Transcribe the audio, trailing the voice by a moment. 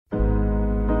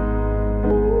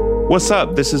What's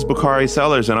up? This is Bakari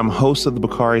Sellers, and I'm host of the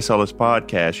Bakari Sellers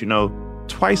podcast. You know,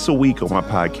 twice a week on my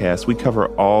podcast, we cover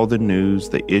all the news,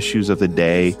 the issues of the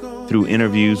day through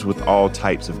interviews with all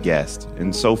types of guests.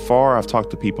 And so far, I've talked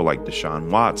to people like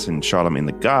Deshaun Watson, Charlamagne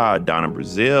the God, Donna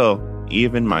Brazile,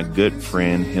 even my good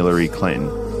friend Hillary Clinton.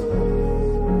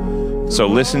 So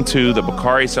listen to the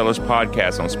Bakari Sellers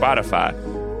podcast on Spotify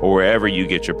or wherever you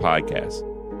get your podcasts.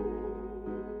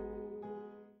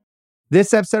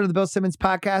 This episode of the Bill Simmons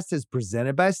podcast is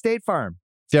presented by State Farm.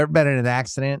 If you've ever been in an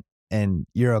accident and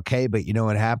you're okay, but you know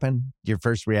what happened, your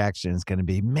first reaction is going to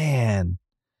be, man,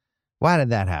 why did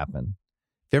that happen?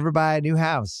 If you ever buy a new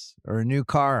house or a new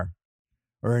car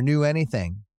or a new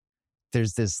anything,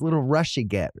 there's this little rush you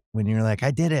get when you're like,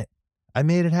 I did it. I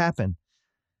made it happen.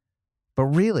 But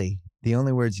really, the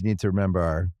only words you need to remember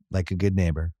are, like a good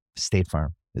neighbor, State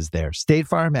Farm is there. State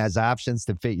Farm has options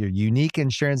to fit your unique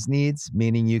insurance needs,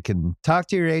 meaning you can talk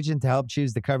to your agent to help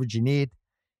choose the coverage you need,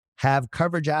 have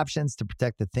coverage options to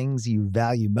protect the things you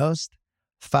value most,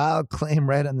 file a claim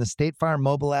right on the State Farm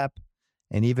mobile app,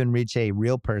 and even reach a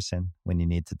real person when you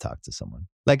need to talk to someone.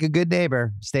 Like a good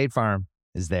neighbor, State Farm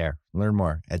is there. Learn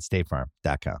more at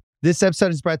statefarm.com. This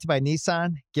episode is brought to you by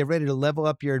Nissan. Get ready to level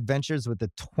up your adventures with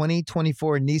the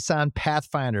 2024 Nissan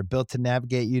Pathfinder, built to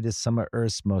navigate you to some of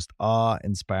Earth's most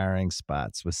awe-inspiring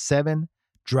spots. With 7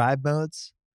 drive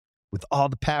modes, with all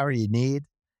the power you need,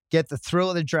 get the thrill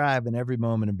of the drive in every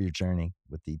moment of your journey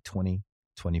with the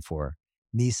 2024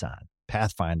 Nissan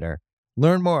Pathfinder.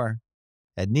 Learn more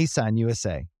at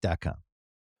nissanusa.com.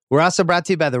 We're also brought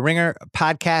to you by the Ringer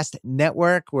Podcast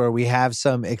Network, where we have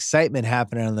some excitement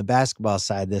happening on the basketball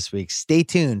side this week. Stay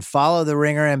tuned. Follow the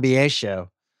Ringer NBA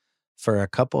show for a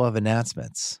couple of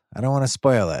announcements. I don't want to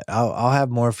spoil it. I'll have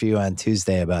more for you on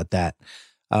Tuesday about that.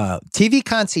 TV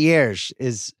Concierge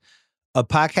is a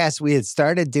podcast we had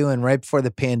started doing right before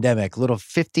the pandemic, little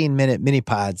 15-minute mini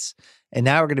pods, and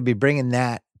now we're going to be bringing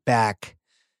that back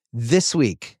this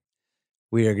week.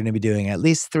 We are going to be doing at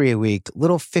least 3 a week,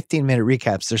 little 15-minute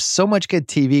recaps. There's so much good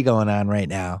TV going on right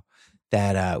now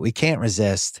that we can't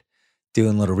resist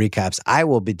doing little recaps. I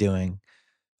will be doing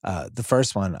the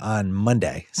first one on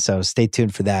Monday, so stay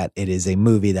tuned for that. It is a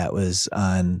movie that was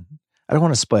on, I don't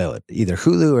want to spoil it, either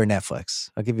Hulu or Netflix.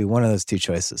 I'll give you one of those two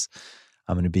choices.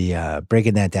 I'm going to be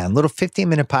breaking that down. Little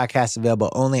 15-minute podcast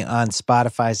available only on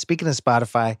Spotify. Speaking of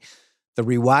Spotify, the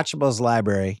Rewatchables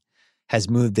library has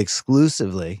moved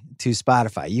exclusively to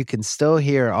Spotify. You can still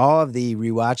hear all of the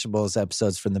Rewatchables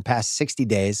episodes from the past 60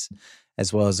 days,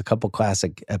 as well as a couple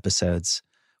classic episodes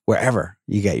wherever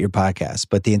you get your podcasts.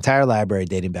 But the entire library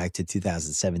dating back to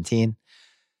 2017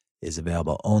 is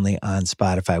available only on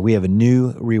Spotify. We have a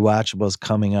new Rewatchables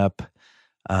coming up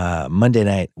Monday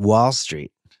night, Wall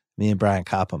Street. Me and Brian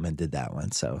Koppelman did that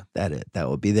one, so that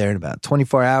will be there in about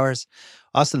 24 hours.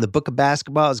 Also, the Book of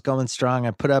Basketball is going strong.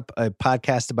 I put up a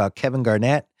podcast about Kevin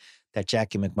Garnett that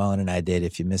Jackie McMullen and I did.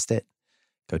 If you missed it,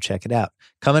 go check it out.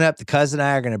 Coming up, the Cuz and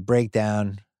I are going to break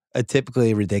down a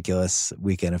typically ridiculous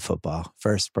weekend of football.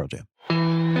 First, Pearl Jam.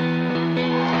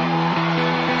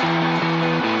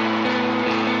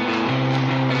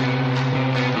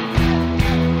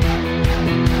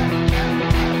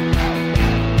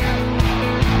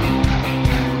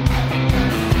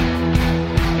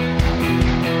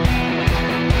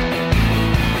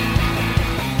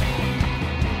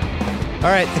 All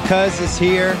right, the Cuz is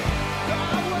here.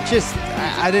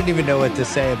 I didn't even know what to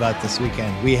say about this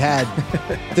weekend. We had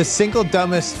the single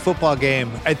dumbest football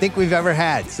game I think we've ever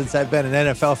had since I've been an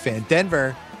NFL fan.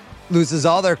 Denver loses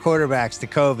all their quarterbacks to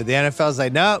COVID. The NFL's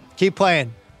like, no, keep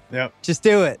playing. Yep. Just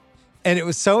do it. And it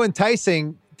was so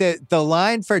enticing that the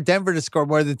line for Denver to score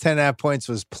more than 10.5 points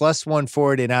was plus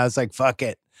 140. And I was like, fuck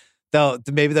it.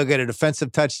 Maybe they'll get a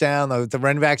defensive touchdown. The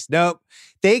running backs, nope.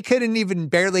 They couldn't even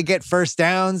barely get first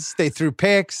downs. They threw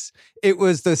picks. It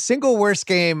was the single worst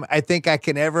game I think I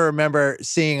can ever remember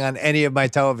seeing on any of my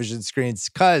television screens.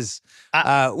 Cuz,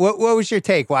 what was your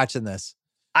take watching this?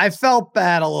 I felt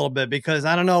bad a little bit because,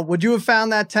 I don't know, would you have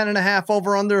found that 10.5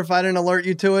 over under if I didn't alert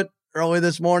you to it early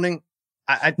this morning?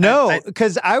 No,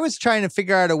 because I was trying to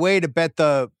figure out a way to bet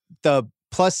the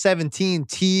plus 17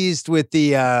 teased with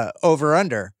the over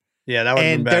under. Yeah, that would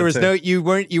have been bad. There was too. you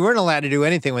weren't allowed to do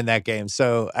anything with that game,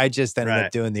 so I just ended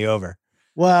up doing the over.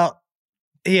 Well,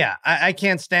 yeah, I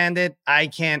can't stand it. I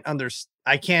can't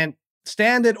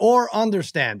stand it or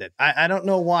understand it. I don't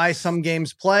know why some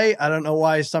games play. I don't know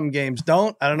why some games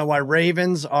don't. I don't know why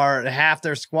Ravens are half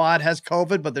their squad has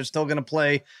COVID, but they're still going to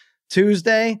play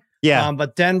Tuesday. Yeah.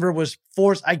 But Denver was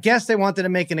forced. I guess they wanted to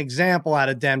make an example out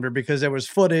of Denver because there was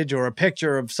footage or a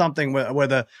picture of something where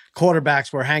the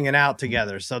quarterbacks were hanging out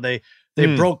together. So they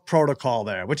They broke protocol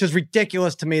there, which is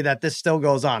ridiculous to me that this still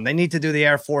goes on. They need to do the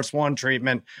Air Force One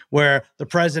treatment where the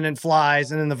president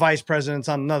flies and then the vice president's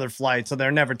on another flight, so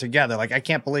they're never together. Like, I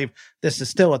can't believe this is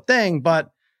still a thing,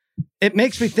 but it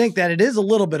makes me think that it is a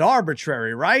little bit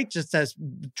arbitrary, right? Just as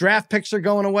draft picks are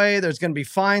going away, there's going to be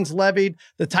fines levied.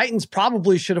 The Titans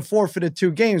probably should have forfeited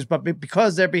 2 games, but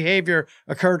because their behavior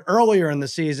occurred earlier in the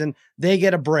season, they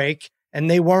get a break and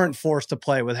they weren't forced to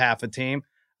play with half a team.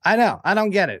 I know. I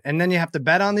don't get it. And then you have to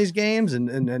bet on these games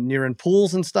and you're in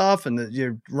pools and stuff and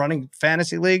you're running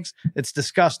fantasy leagues. It's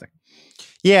disgusting.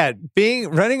 Yeah.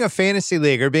 Running a fantasy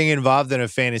league or being involved in a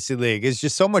fantasy league is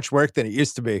just so much work than it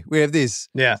used to be. We have these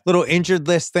little injured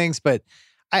list things, but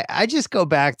I just go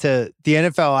back to the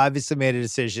NFL obviously made a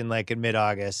decision like in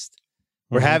mid-August.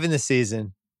 We're having the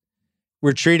season.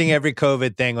 We're treating every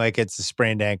COVID thing like it's a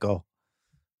sprained ankle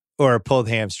or a pulled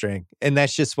hamstring. And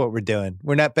that's just what we're doing.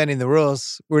 We're not bending the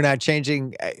rules. We're not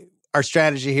changing our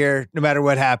strategy here, no matter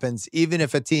what happens. Even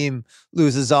if a team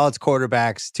loses all its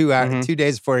quarterbacks 2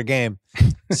 days before a game,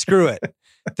 screw it.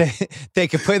 They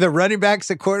can play the running backs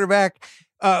at quarterback.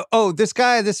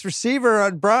 This receiver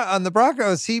on the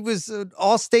Broncos, he was an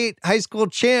all-state high school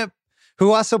champ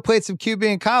who also played some QB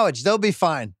in college. They'll be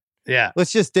fine. Yeah.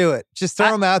 Let's just do it. Just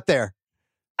throw them out there.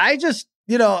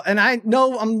 And I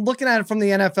know I'm looking at it from the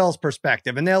NFL's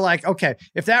perspective, and they're like, okay,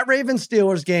 if that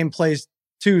Ravens-Steelers game plays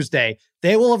Tuesday,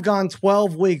 they will have gone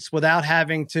 12 weeks without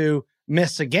having to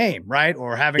miss a game, right?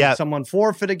 Or having someone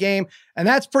forfeit a game. And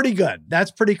that's pretty good.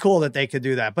 That's pretty cool that they could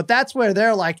do that. But that's where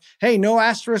they're like, hey, no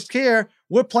asterisk here.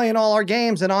 We're playing all our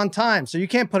games and on time. So you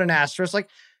can't put an asterisk. Like,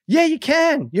 yeah, you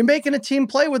can. You're making a team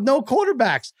play with no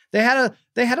quarterbacks. They had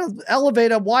to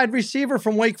elevate a wide receiver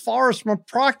from Wake Forest from a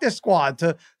practice squad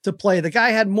to play. The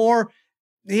guy had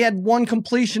he had 1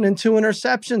 completion and 2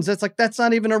 interceptions. That's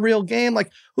not even a real game.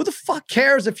 Like, who the fuck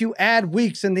cares if you add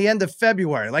weeks in the end of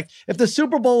February? Like, if the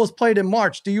Super Bowl was played in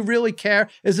March, do you really care?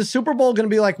 Is the Super Bowl going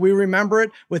to be like, we remember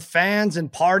it with fans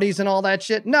and parties and all that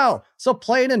shit? No. So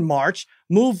play it in March,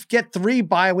 get 3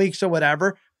 bye weeks or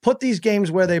whatever, put these games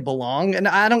where they belong. And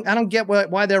I don't get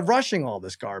why they're rushing all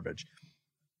this garbage.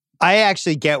 I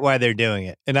actually get why they're doing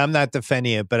it. And I'm not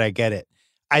defending it, but I get it.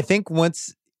 I think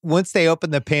once they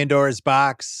open the Pandora's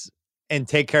box and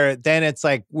take care of it, then it's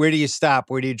like, where do you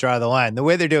stop? Where do you draw the line? The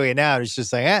way they're doing it now is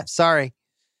just like, sorry.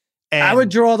 And I would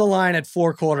draw the line at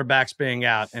 4 quarterbacks being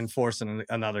out and forcing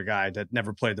another guy that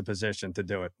never played the position to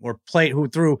do it, or who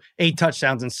threw 8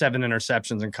 touchdowns and 7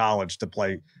 interceptions in college to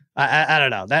play. I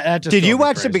don't know. That just did you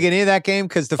watch the beginning of that game?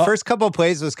 Because the first couple of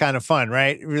plays was kind of fun,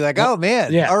 right? You're like, oh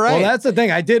man, all right. Well, that's the thing.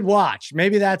 I did watch.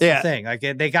 Maybe that's the thing. Like,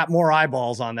 they got more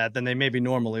eyeballs on that than they maybe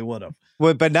normally would have.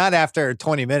 Well, but not after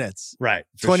 20 minutes. Right.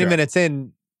 20 minutes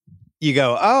in, you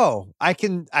go,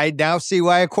 I now see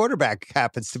why a quarterback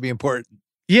happens to be important.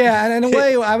 Yeah, and in a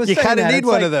way, I was you kind of need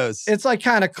one like, of those. It's like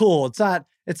kind of cool. It's not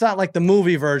like the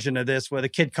movie version of this where the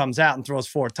kid comes out and throws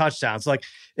 4 touchdowns. Like,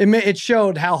 it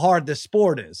showed how hard this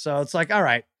sport is. So it's like, all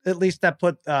right, at least that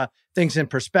put things in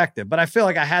perspective. But I feel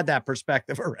like I had that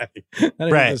perspective already. I didn't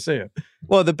even see it.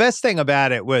 Well, the best thing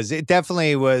about it was it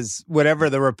definitely was whatever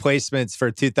the replacements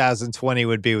for 2020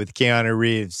 would be with Keanu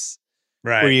Reeves.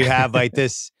 Right. Where you have like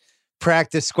this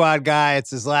practice squad guy, it's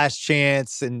his last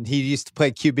chance, and he used to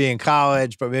play QB in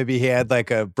college, but maybe he had like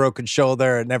a broken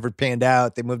shoulder and never panned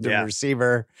out. They moved him to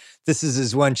receiver. This is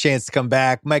his one chance to come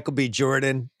back. Michael B.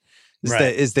 Jordan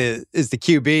is the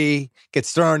QB,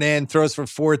 gets thrown in, throws for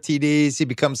 4 TDs. He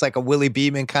becomes like a Willie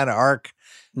Beeman kind of arc.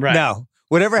 Right. No,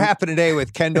 whatever happened today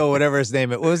with Kendall, whatever his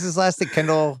name is. What was his last name?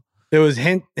 Kendall. It was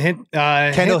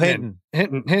Kendall Hinton.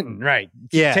 Hinton, right.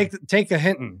 Yeah. Take a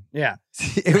Hinton. Yeah.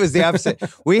 It was the opposite.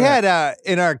 We had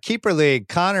in our keeper league,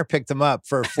 Connor picked him up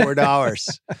for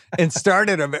 $4 and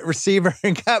started him at receiver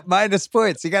and got minus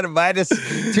points. He got a minus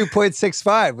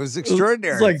 2.65. It was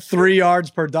extraordinary. It's like 3 yards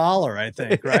per dollar, I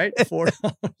think, right?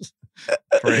 $4.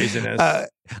 Craziness.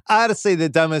 Honestly, the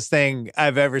dumbest thing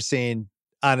I've ever seen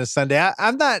on a Sunday.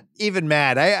 I'm not even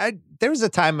mad. There was a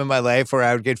time in my life where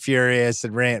I would get furious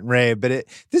and rant and rave, but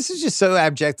this is just so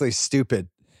abjectly stupid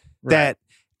that,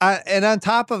 and on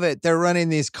top of it, they're running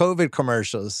these COVID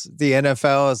commercials. The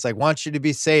NFL is like, want you to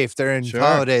be safe during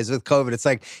holidays with COVID. It's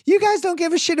like, you guys don't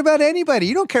give a shit about anybody.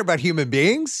 You don't care about human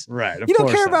beings. Right. You don't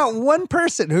care about one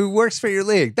person who works for your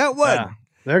league. Not one. Yeah.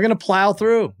 They're going to plow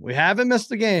through. We haven't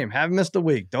missed a game. Haven't missed a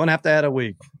week. Don't have to add a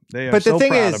week. But the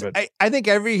thing is, I think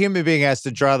every human being has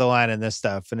to draw the line in this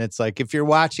stuff. And it's like, if you're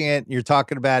watching it, you're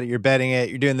talking about it, you're betting it,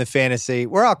 you're doing the fantasy,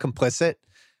 we're all complicit.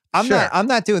 I'm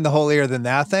not doing the holier than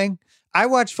thou thing. I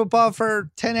watched football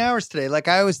for 10 hours today, like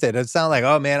I always did. It's not like,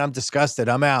 oh man, I'm disgusted,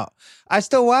 I'm out. I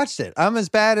still watched it. I'm as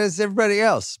bad as everybody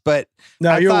else, but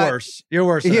no, you're worse. You're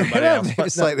worse than everybody else.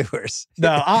 But slightly worse.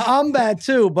 No, I'm bad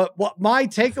too. But what my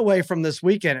takeaway from this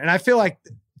weekend, and I feel like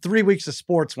 3 weeks of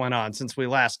sports went on since we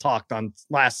last talked on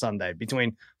last Sunday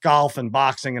between golf and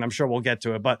boxing, and I'm sure we'll get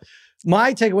to it. But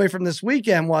my takeaway from this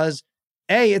weekend was,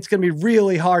 A, it's going to be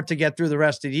really hard to get through the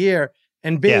rest of the year,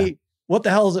 and B, what the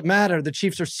hell does it matter? The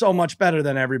Chiefs are so much better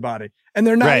than everybody. And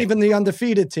they're not even the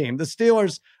undefeated team. The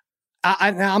Steelers,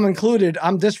 I'm included,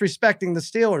 I'm disrespecting the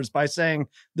Steelers by saying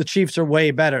the Chiefs are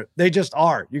way better. They just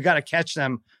are. You got to catch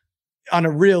them on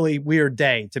a really weird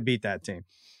day to beat that team.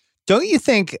 Don't you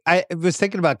think, I was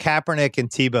thinking about Kaepernick and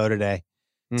Tebow today.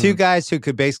 Two guys who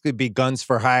could basically be guns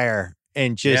for hire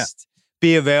and just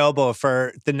be available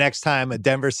for the next time a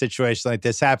Denver situation like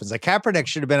this happens. Like Kaepernick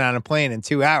should have been on a plane in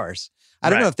 2 hours. I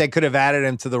don't know if they could have added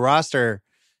him to the roster,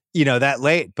 that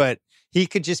late, but he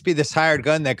could just be this hired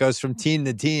gun that goes from team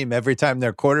to team every time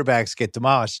their quarterbacks get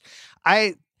demolished.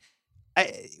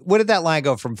 What did that line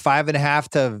go from 5.5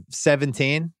 to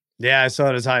 17? Yeah, I saw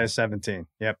it as high as 17.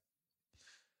 Yep.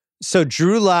 So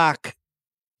Drew Lock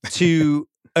to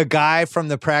a guy from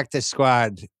the practice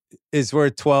squad is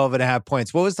worth 12.5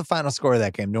 points. What was the final score of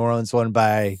that game? New Orleans won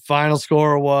by? Final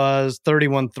score was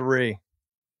 31-3.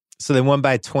 So they won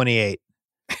by 28.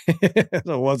 So it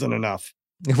wasn't enough.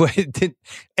 They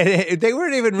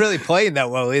weren't even really playing that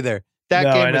well either.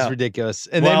 That game was ridiculous.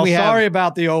 And then sorry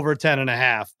about the over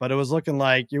 10.5, but it was looking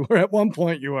like you were at one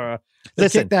point,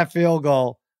 kick that field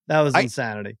goal. That was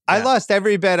insanity. I lost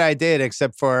every bet I did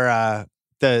except for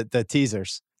the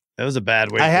teasers. That was a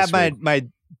bad week. I had my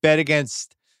bet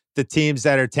against the teams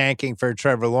that are tanking for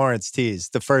Trevor Lawrence tease.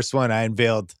 The first one I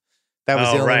unveiled. That was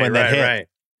the only one that hit. Right.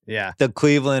 Yeah. The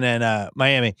Cleveland and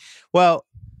Miami. Well,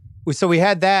 so we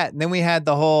had that, and then we had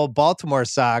the whole Baltimore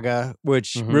saga,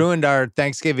 which ruined our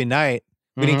Thanksgiving night.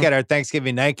 We didn't get our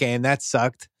Thanksgiving night game. That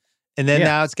sucked. And then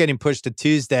now it's getting pushed to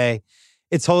Tuesday.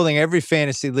 It's holding every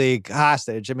fantasy league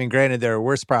hostage. I mean, granted, there are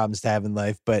worse problems to have in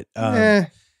life, but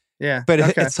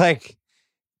it's like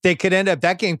they could end up,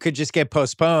 that game could just get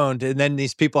postponed. And then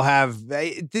these people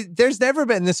there's never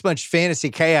been this much fantasy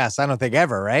chaos, I don't think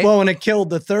ever, right? Well, and it killed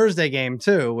the Thursday game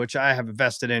too, which I have a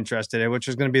vested interest in, which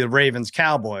is going to be the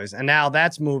Ravens-Cowboys. And now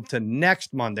that's moved to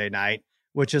next Monday night,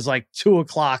 which is like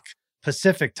 2:00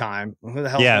 Pacific time. Who the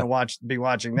hell's going to be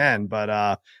watching then?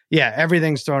 But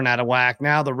everything's thrown out of whack.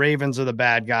 Now the Ravens are the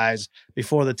bad guys.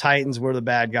 Before the Titans were the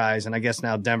bad guys. And I guess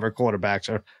now Denver quarterbacks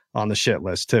are on the shit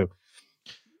list too.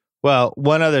 Well,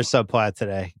 one other subplot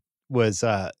today was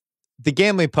the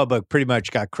gambling public pretty much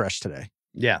got crushed today.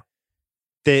 Yeah.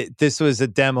 This was a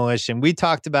demolition. We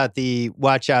talked about the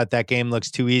watch out, that game looks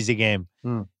too easy game.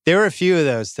 There were a few of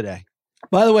those today.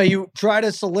 By the way, you try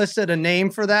to solicit a name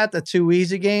for that, the too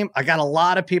easy game. I got a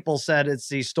lot of people said it's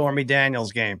the Stormy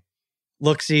Daniels game.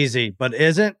 Looks easy, but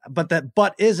isn't. But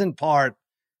that isn't part.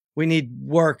 We need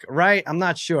work, right? I'm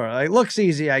not sure. It looks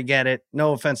easy. I get it.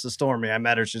 No offense to Stormy. I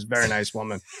met her. She's a very nice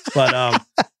woman. But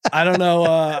I don't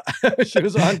know. She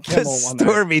was on Kimmel one night.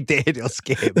 Stormy Daniels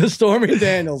game. The Stormy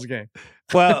Daniels game.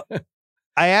 Well,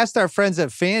 I asked our friends at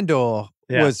FanDuel,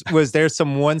 was there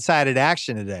some one-sided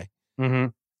action today?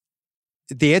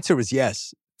 The answer was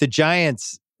yes. The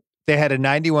Giants, they had a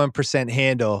 91%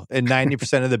 handle and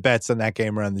 90% of the bets on that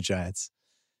game were on the Giants.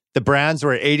 The Browns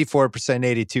were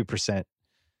 84%, 82%.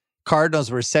 Cardinals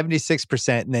were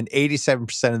 76% and then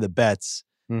 87% of the bets.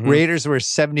 Raiders were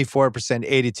 74%,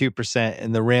 82%,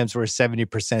 and the Rams were 70%,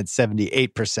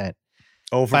 78%.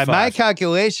 By my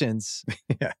calculations,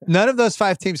 none of those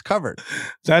 5 teams covered.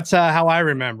 That's how I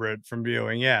remember it from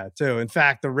viewing. Yeah, too. In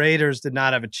fact, the Raiders did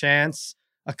not have a chance.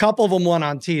 A couple of them won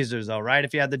on teasers, though, right?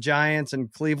 If you had the Giants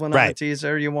and Cleveland on the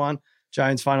teaser, you won.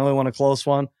 Giants finally won a close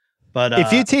one. But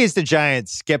if you tease the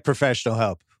Giants, get professional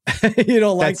help. You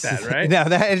don't like that, right? No,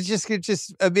 that is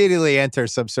just immediately enter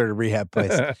some sort of rehab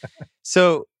place.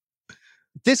 So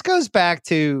this goes back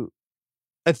to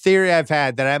a theory I've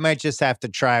had that I might just have to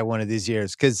try one of these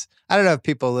years, because I don't know if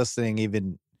people listening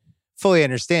even fully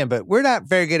understand, but we're not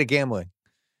very good at gambling.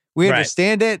 We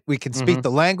understand it. We can speak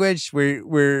the language.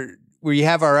 We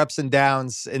have our ups and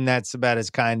downs, and that's about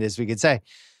as kind as we could say.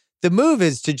 The move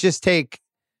is to just take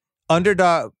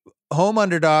home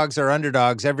underdogs or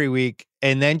underdogs every week,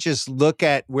 and then just look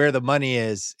at where the money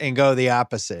is and go the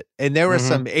opposite. And there was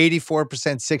some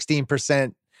 84%,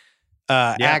 16%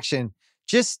 action.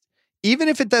 Just even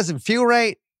if it doesn't feel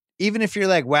right, even if you're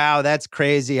like, wow, that's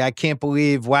crazy. I can't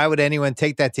believe, why would anyone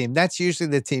take that team? That's usually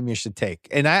the team you should take.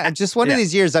 And I just one of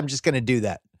these years, I'm just going to do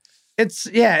that.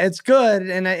 It's good.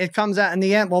 And it comes out in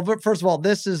the end. Well, first of all,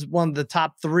 this is one of the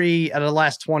top 3 out of the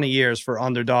last 20 years for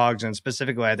underdogs. And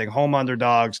specifically, I think home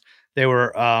underdogs, they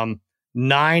were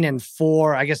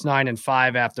 9-4, I guess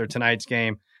 9-5 after tonight's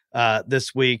game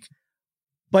this week.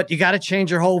 But you got to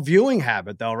change your whole viewing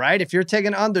habit though, right? If you're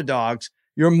taking underdogs,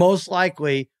 you're most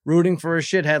likely rooting for a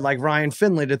shithead like Ryan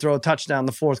Finley to throw a touchdown in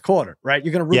the fourth quarter, right?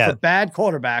 You're going to root for bad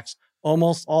quarterbacks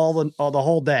almost all the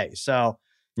whole day. So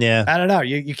yeah, I don't know.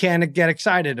 You can't get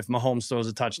excited if Mahomes throws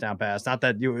a touchdown pass. Not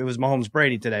that it was Mahomes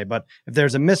Brady today, but if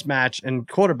there's a mismatch in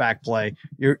quarterback play,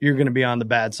 you're going to be on the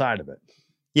bad side of it.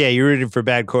 Yeah, you're rooting for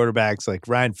bad quarterbacks like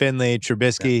Ryan Finley,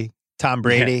 Trubisky, Tom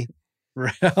Brady.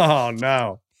 Yeah. Oh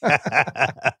no,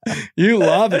 you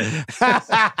love it.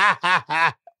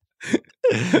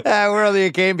 We're only a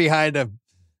game behind them.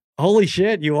 Holy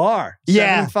shit, you are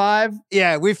 7-5.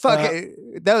 Yeah, we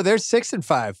fucking no. They're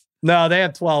 6-5. No, they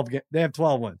have 12. They have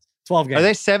 12 wins. 12 games. Are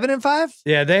they 7-5?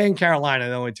 Yeah, they and Carolina,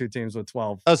 the only 2 teams with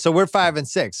 12. Oh, so we're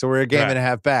 5-6. So we're a game and a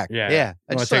half back. Yeah.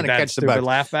 I just want to catch the Bucs.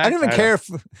 Laugh back? I don't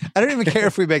even care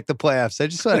if we make the playoffs. I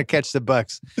just want to catch the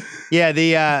Bucs.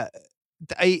 Yeah,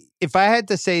 if I had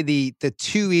to say the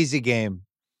too easy game,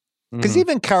 because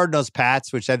even Cardinals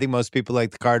Pats, which I think most people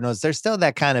like the Cardinals, they're still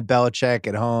that kind of Belichick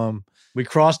at home. We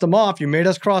crossed them off. You made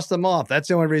us cross them off. That's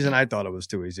the only reason I thought it was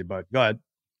too easy. But go ahead.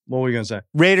 What were you going to say?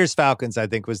 Raiders Falcons, I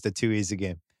think, was the too easy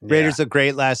game. Raiders looked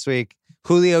great last week.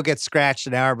 Julio gets scratched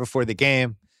an hour before the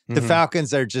game. The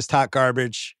Falcons are just hot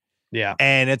garbage. Yeah.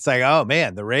 And it's like, oh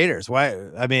man, the Raiders. Why?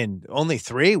 I mean, only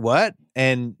 3? What?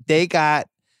 And they got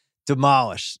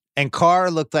demolished. And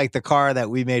Carr looked like the Carr that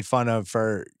we made fun of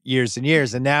for years and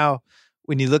years. And now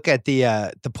when you look at the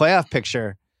playoff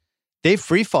picture, they've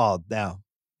free-falled now.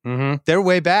 They're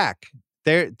way back.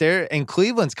 They're in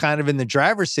Cleveland's kind of in the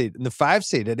driver's seat, in the 5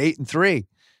 seed at 8-3.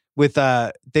 With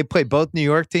they play both New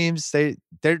York teams.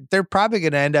 They're probably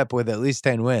going to end up with at least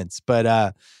 10 wins.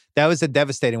 But that was a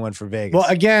devastating one for Vegas. Well,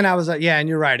 again, I was and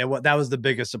you're right. That was the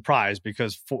biggest surprise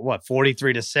because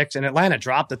 43-6, and Atlanta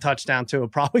dropped a touchdown too.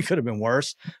 It probably could have been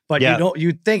worse. But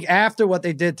you think after what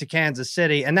they did to Kansas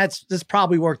City, and this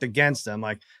probably worked against them.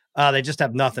 Like they just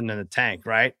have nothing in the tank,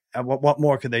 right? What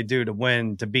more could they do to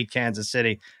win, to beat Kansas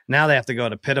City? Now they have to go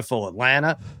to pitiful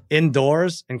Atlanta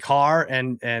indoors, and Carr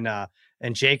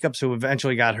and Jacobs, who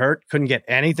eventually got hurt, couldn't get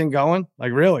anything going.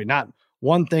 Like really, not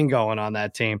one thing going on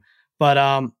that team. But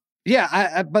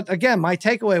but again, my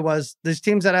takeaway was these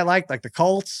teams that I liked, like the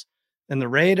Colts and the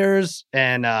Raiders,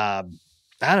 and I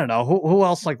don't know who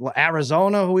else, like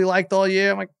Arizona, who we liked all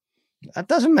year. I'm like, that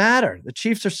doesn't matter. The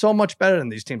Chiefs are so much better than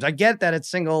these teams. I get that it's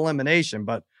single elimination,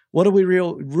 but what are we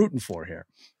rooting for here?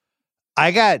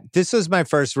 This was my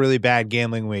first really bad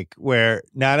gambling week where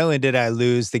not only did I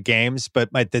lose the games, but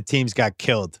the teams got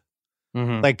killed.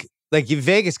 Like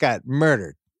Vegas got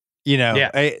murdered.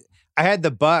 I had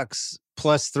the Bucs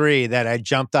 +3 that I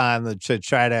jumped on to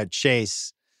try to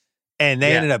chase, and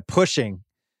they ended up pushing.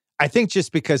 I think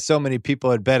just because so many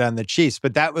people had bet on the Chiefs,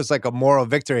 but that was like a moral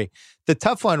victory. The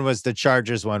tough one was the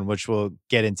Chargers one, which we'll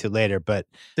get into later. But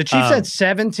the Chiefs had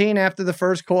 17 after the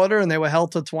first quarter, and they were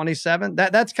held to 27.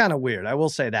 That's kind of weird. I will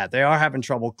say that they are having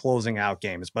trouble closing out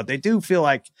games, but they do feel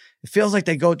like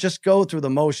they go through the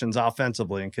motions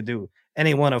offensively and could do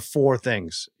any one of 4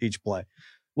 things each play.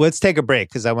 Let's take a break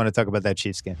because I want to talk about that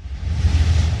Chiefs game.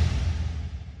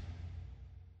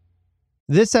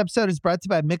 This episode is brought to you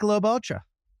by Michelob Ultra.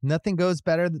 Nothing goes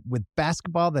better with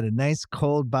basketball than a nice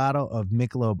cold bottle of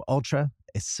Michelob Ultra,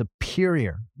 a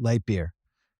superior light beer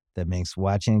that makes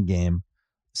watching a game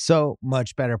so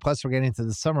much better. Plus, we're getting into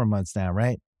the summer months now,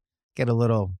 right? Get a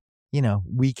little,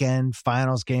 weekend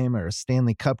finals game or a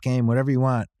Stanley Cup game, whatever you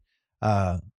want.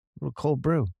 A little cold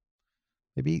brew.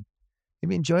 Maybe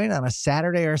enjoy it on a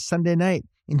Saturday or a Sunday night.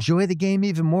 Enjoy the game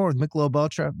even more with Michelob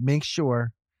Ultra. Make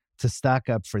sure to stock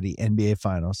up for the NBA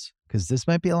Finals, because this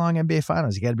might be a long NBA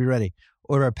Finals. You got to be ready.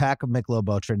 Order a pack of Michelob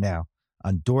Ultra now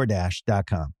on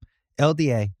DoorDash.com.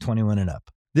 LDA 21 and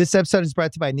up. This episode is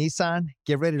brought to you by Nissan.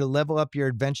 Get ready to level up your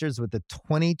adventures with the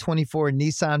 2024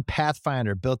 Nissan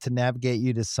Pathfinder, built to navigate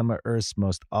you to some of Earth's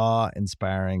most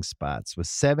awe-inspiring spots. With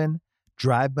 7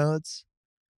 drive modes,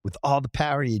 with all the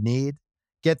power you need,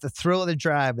 get the thrill of the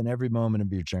drive in every moment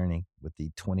of your journey with the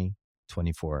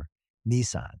 2024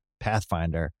 Nissan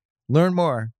Pathfinder. Learn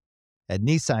more at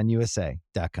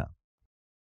NissanUSA.com.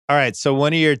 All right. So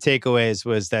one of your takeaways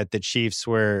was that the Chiefs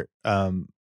were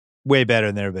way better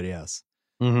than everybody else.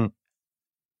 Mm-hmm.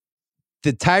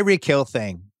 The Tyreek Hill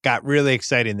thing got really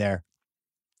exciting there,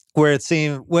 where it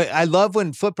seemed, I love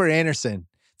when Flipper Anderson,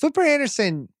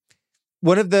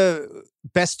 one of the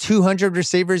best 200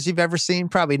 receivers you've ever seen?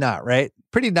 Probably not, right?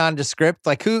 Pretty nondescript.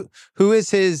 Like who's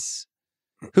his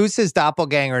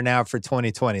doppelganger now for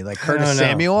 2020? Like Curtis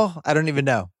Samuel? I don't even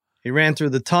know. He ran through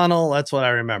the tunnel. That's what I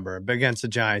remember against the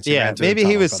Giants. Maybe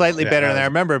he was slightly better than I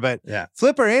remember, but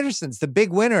Flipper Anderson's the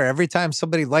big winner every time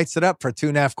somebody lights it up for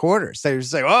 2.5 quarters. They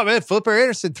just say, oh man, Flipper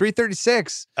Anderson,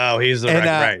 336. Oh, he's the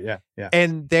right. Yeah.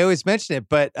 And they always mention it.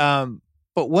 But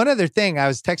one other thing, I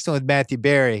was texting with Matthew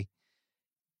Berry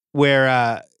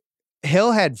where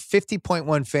Hill had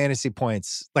 50.1 fantasy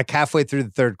points like halfway through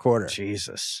the third quarter.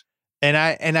 Jesus. And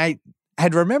I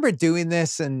had remembered doing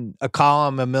this in a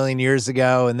column a million years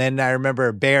ago. And then I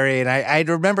remember Barry, and I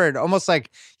remembered almost like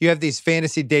you have these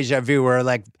fantasy deja vu where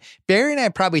like Barry and I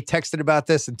probably texted about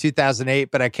this in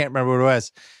 2008, but I can't remember what it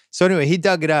was. So anyway, he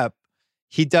dug it up.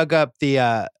 He dug up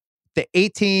the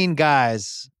 18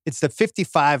 guys. It's the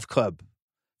 55 club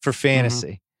for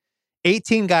fantasy.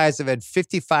 18 guys have had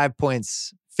 55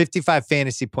 points, 55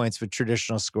 fantasy points with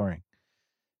traditional scoring.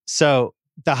 So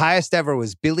the highest ever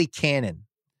was Billy Cannon.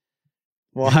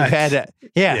 What?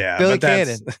 Billy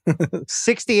Cannon.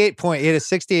 68 point. He had a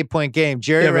 68-point game.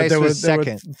 Jerry Rice was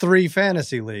second. There were 3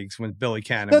 fantasy leagues when Billy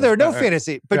Cannon. No, there were no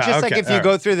fantasy. But like if you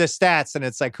go through the stats and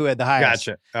it's like who had the highest.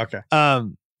 Gotcha.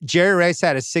 Okay. Jerry Rice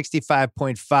had a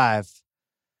 65.5.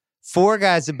 4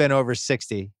 guys have been over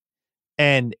 60.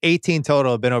 And 18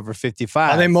 total have been over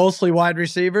 55. Are they mostly wide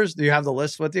receivers? Do you have the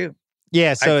list with you?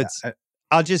 Yeah, so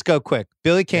I'll just go quick.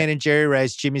 Billy Cannon, Jerry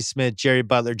Rice, Jimmy Smith, Jerry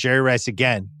Butler, Jerry Rice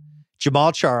again.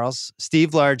 Jamal Charles, Steve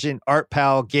Largent, Art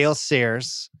Powell, Gale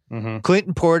Sayers,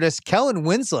 Clinton Portis, Kellen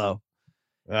Winslow,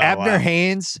 Abner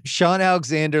Haynes, Sean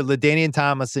Alexander, LaDainian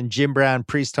Tomlinson, Jim Brown,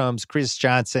 Priest Holmes, Chris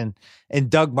Johnson,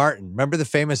 and Doug Martin. Remember the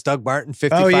famous Doug Martin,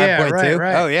 55.2?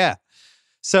 Right. Oh, yeah.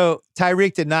 So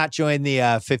Tyreek did not join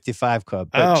the 55 club.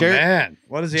 But man.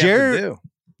 What does he have to do?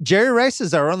 Jerry Rice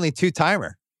is our only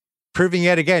 2-timer, proving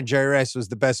yet again Jerry Rice was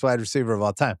the best wide receiver of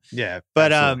all time. Yeah.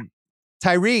 But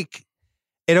Tyreek,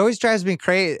 it always drives me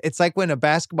crazy. It's like when a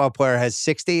basketball player has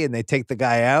 60 and they take the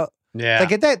guy out. Yeah.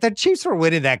 Like the Chiefs were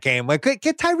winning that game. Like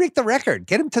get Tyreek the record.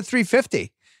 Get him to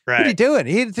 350. Right. What are you doing?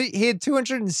 He had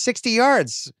 260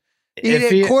 yards. He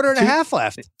had a quarter and a half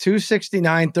left.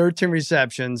 269, 13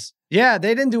 receptions. Yeah,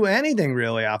 they didn't do anything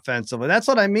really offensively. That's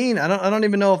what I mean. I don't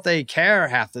even know if they care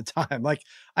half the time. Like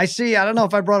I don't know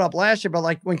if I brought up last year, but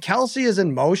like when Kelsey is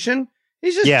in motion,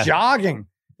 he's just jogging.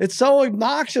 It's so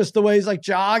obnoxious the way he's like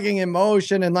jogging in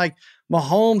motion, and like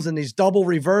Mahomes and these double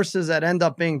reverses that end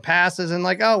up being passes, and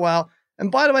like, oh well.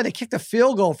 And by the way, they kicked a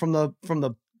field goal from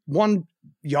the 1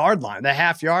 yard line, the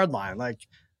half-yard line. Like,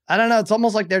 I don't know. It's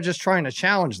almost like they're just trying to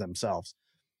challenge themselves.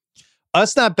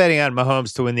 Us not betting on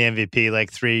Mahomes to win the MVP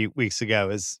like 3 weeks ago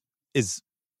is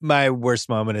my worst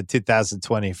moment in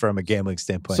 2020 from a gambling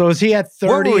standpoint. So is he at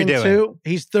 30-2?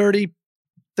 He's 30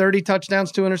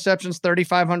 touchdowns, 2 interceptions,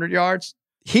 3,500 yards.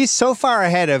 He's so far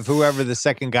ahead of whoever the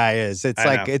second guy is. It's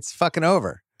like, it's fucking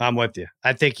over. I'm with you.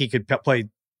 I think he could play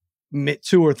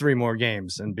 2 or 3 more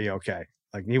games and be okay.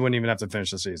 Like he wouldn't even have to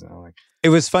finish the season. It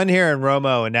was fun hearing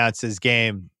Romo announce his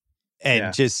game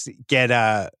and just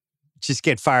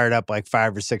get fired up like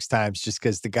 5 or 6 times just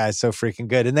because the guy's so freaking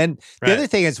good. And then the other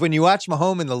thing is when you watch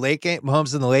Mahomes in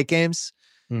the late games,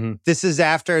 this is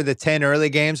after the 10 early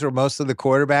games where most of the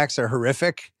quarterbacks are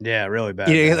horrific. Yeah, really bad.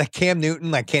 You know, like Cam Newton,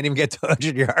 like can't even get to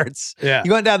 100 yards. Yeah.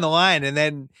 You're going down the line, and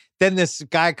then this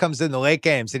guy comes in the late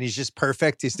games, and he's just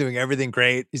perfect. He's doing everything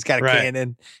great. He's got a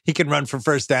cannon. He can run for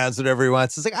first downs, whatever he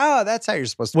wants. It's like, oh, that's how you're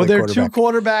supposed to play quarterback. Well, there are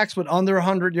 2 quarterbacks with under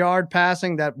 100-yard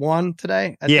passing that won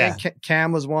today. I think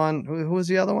Cam was one. Who was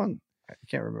the other one? I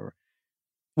can't remember.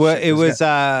 Well, it was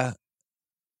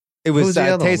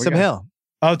Taysom Hill.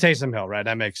 Oh, Taysom Hill, right?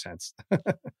 That makes sense.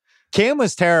 Cam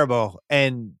was terrible,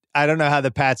 and I don't know how the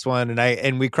Pats won,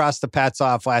 and we crossed the Pats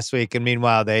off last week, and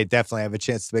meanwhile, they definitely have a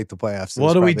chance to make the playoffs.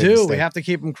 What do we do? We have to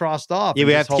keep them crossed off. Yeah,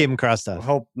 we have to keep them crossed off.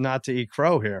 Hope not to eat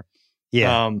crow here.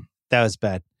 Yeah, that was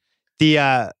bad.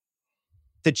 The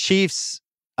Chiefs,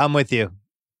 I'm with you.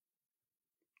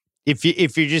 If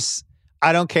you just,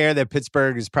 I don't care that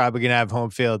Pittsburgh is probably going to have home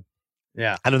field.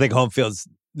 Yeah, I don't think home field's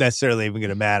necessarily even going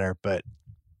to matter, but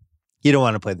you don't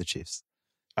want to play the Chiefs.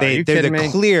 They're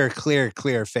the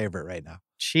clear favorite right now.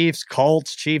 Chiefs,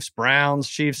 Colts, Chiefs, Browns,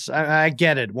 Chiefs. I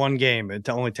get it. 1 game. It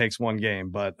only takes 1 game,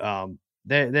 but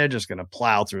they're just going to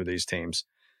plow through these teams.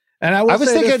 And I was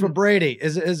thinking this for Brady.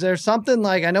 Is there something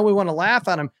like, I know we want to laugh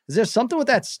at him. Is there something with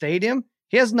that stadium?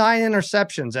 He has 9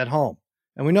 interceptions at home.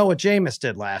 And we know what Jameis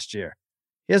did last year.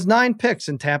 He has 9 picks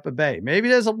in Tampa Bay. Maybe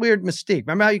there's a weird mystique.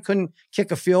 Remember how you couldn't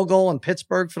kick a field goal in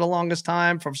Pittsburgh for the longest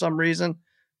time for some reason?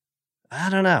 I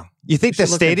don't know. You think the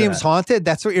stadium's haunted?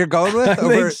 That's what you're going with? I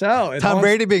think so. Tom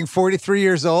Brady being 43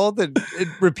 years old and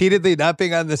repeatedly not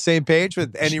being on the same page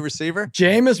with any receiver?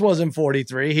 Jameis wasn't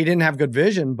 43. He didn't have good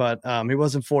vision, but he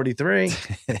wasn't 43.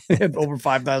 He had over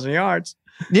 5,000 yards.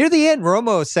 Near the end,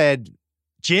 Romo said,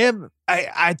 Jim,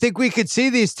 I think we could see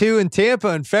these two in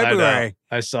Tampa in February.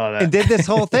 I saw that. And did this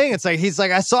whole thing. It's like, he's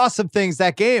like, I saw some things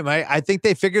that game. I think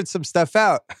they figured some stuff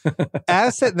out. I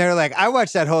was sitting there like, I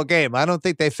watched that whole game. I don't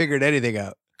think they figured anything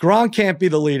out. Gronk can't be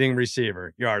the leading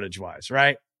receiver yardage-wise,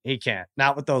 right? He can't.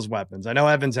 Not with those weapons. I know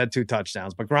Evans had 2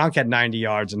 touchdowns, but Gronk had 90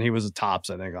 yards, and he was the tops,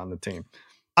 I think, on the team.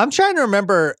 I'm trying to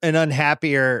remember an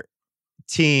unhappier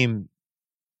team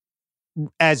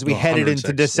as we headed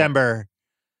into December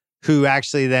who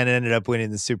actually then ended up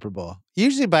winning the Super Bowl.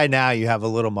 Usually by now you have a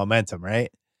little momentum,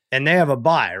 right? And they have a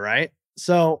bye, right?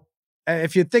 So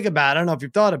if you think about it, I don't know if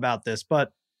you've thought about this,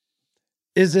 but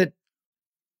is it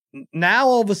now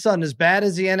all of a sudden, as bad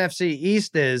as the NFC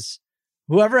East is,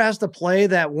 whoever has to play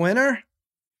that winner,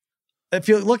 if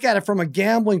you look at it from a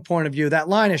gambling point of view, that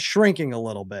line is shrinking a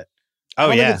little bit.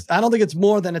 I don't think it's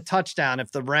more than a touchdown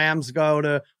if the Rams go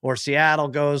to, or Seattle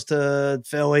goes to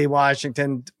Philly,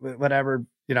 Washington, whatever,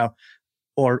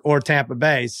 or Tampa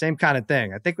Bay, same kind of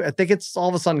thing. I think it's all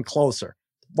of a sudden closer.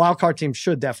 Wild card team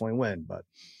should definitely win, but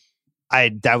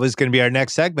that was going to be our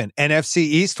next segment. NFC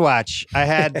East watch. I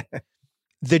had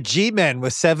the G-Men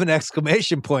with 7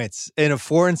 exclamation points in a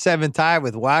 4-7 tie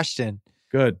with Washington.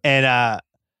 Good. And I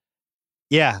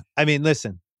mean,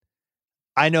 listen,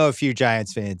 I know a few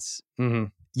Giants fans. Mm-hmm.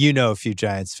 You know a few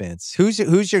Giants fans.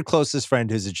 Who's your closest friend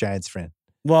who's a Giants fan?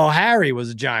 Well, Harry was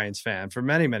a Giants fan for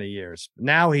many, many years.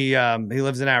 Now he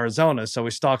lives in Arizona, so he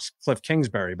stalks Cliff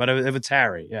Kingsbury. But if it's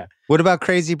Harry, yeah. What about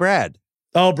Crazy Brad?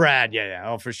 Oh, Brad, yeah.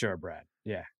 Oh, for sure, Brad,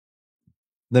 yeah.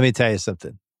 Let me tell you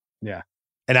something. Yeah.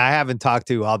 And I haven't talked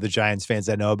to all the Giants fans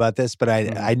I know about this, but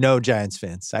I know Giants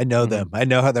fans. I know them. I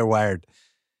know how they're wired.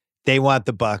 They want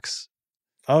the Bucks.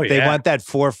 Oh, yeah. They want that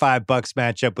 4-5 Bucks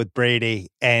matchup with Brady.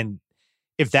 And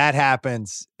if that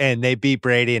happens and they beat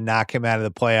Brady and knock him out of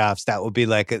the playoffs, that will be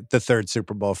like the 3rd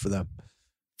Super Bowl for them.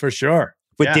 For sure.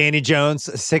 With Danny Jones,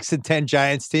 a 6-10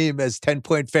 Giants team as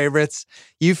 10-point favorites.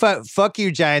 You fuck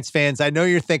you, Giants fans. I know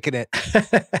you're thinking it.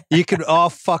 You can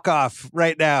all fuck off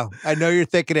right now. I know you're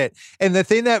thinking it. And the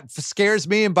thing that scares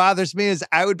me and bothers me is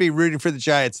I would be rooting for the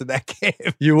Giants in that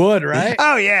game. You would, right?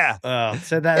 Oh, yeah.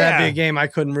 Said that'd be a game I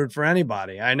couldn't root for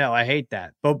anybody. I know. I hate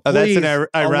that. But please, that's an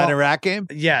Iran-Iraq game?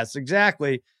 Yes,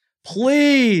 exactly.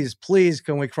 Please,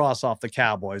 can we cross off the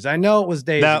Cowboys? I know it was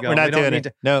days ago. No, we're not doing it.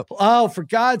 No. Oh, for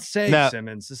God's sake,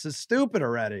 Simmons. This is stupid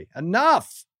already.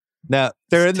 Enough. No,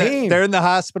 they're in the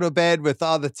hospital bed with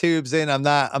all the tubes in. I'm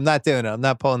not doing it. I'm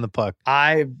not pulling the puck.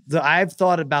 I've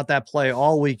thought about that play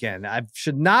all weekend. I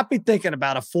should not be thinking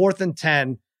about a 4th and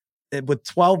 10 with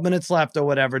 12 minutes left or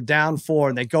whatever, down 4,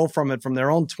 and they go from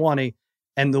their own 20.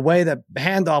 And the way that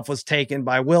handoff was taken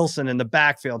by Wilson in the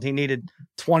backfield, he needed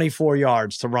 24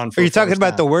 yards to run for. Are you talking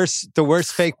about the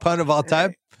worst fake punt of all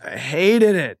time? I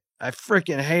hated it. I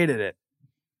freaking hated it.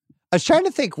 I was trying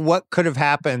to think what could have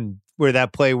happened where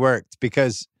that play worked,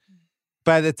 because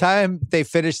by the time they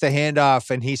finished the handoff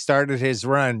and he started his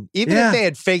run, even if they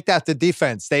had faked out the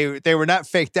defense, they were not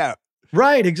faked out.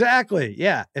 Right, exactly.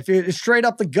 Yeah. If you're straight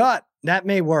up the gut, that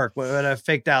may work with a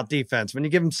faked out defense. When you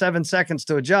give them 7 seconds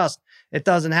to adjust, it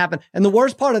doesn't happen. And the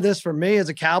worst part of this for me as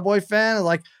a Cowboy fan,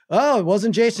 like, oh, it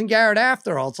wasn't Jason Garrett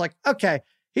after all. It's like, okay,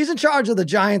 he's in charge of the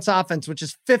Giants offense, which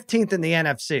is 15th in the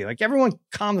NFC. Like, everyone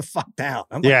calm the fuck down.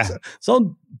 I'm like,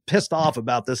 so pissed off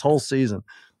about this whole season.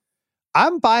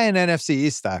 I'm buying NFC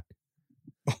East stock.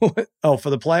 Oh,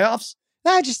 for the playoffs?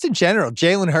 Nah, just in general.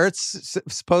 Jalen Hurts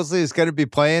supposedly is going to be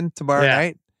playing tomorrow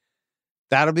night.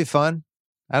 That'll be fun.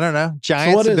 I don't know.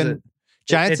 Giants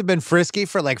have been frisky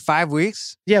for like 5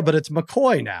 weeks. Yeah, but it's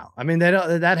McCoy now. I mean,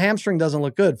 that hamstring doesn't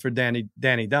look good for Danny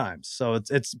Dimes. So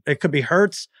it could be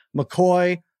Hurts,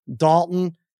 McCoy,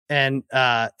 Dalton, and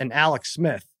Alex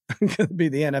Smith could be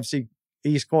the NFC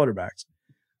East quarterbacks.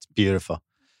 It's beautiful.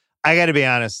 I got to be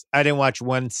honest. I didn't watch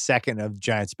 1 second of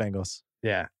Giants Bengals.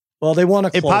 Yeah. Well, they won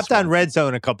a close It popped one on Red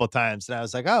Zone a couple times, and I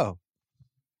was like, oh,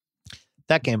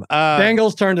 that game.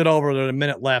 Bengals turned it over with a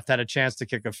minute left, had a chance to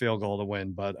kick a field goal to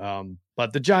win, but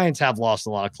the Giants have lost a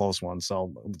lot of close ones,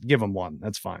 so give them one.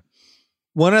 That's fine.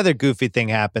 One other goofy thing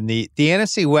happened. The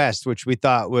NFC West, which we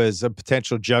thought was a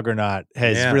potential juggernaut,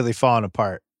 has really fallen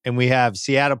apart. And we have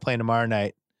Seattle playing tomorrow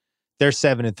night. They're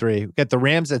 7-3. We got the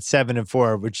Rams at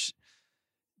 7-4, which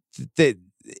and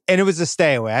it was a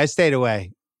stay away. I stayed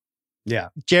away. Yeah.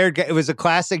 It was a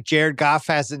classic. Jared Goff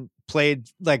hasn't played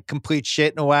like complete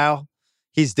shit in a while.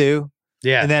 He's due.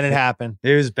 Yeah. And then it happened.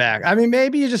 He was back. I mean,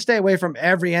 maybe you just stay away from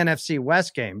every NFC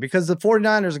West game because the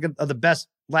 49ers are the best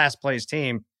last place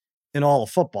team in all of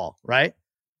football, right?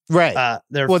 Right.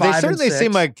 They're well, they 5 certainly and 6.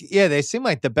 seem like, they seem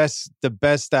like the best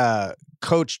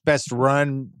coached, best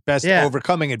run, best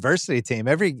overcoming adversity team.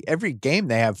 Every game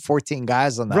they have 14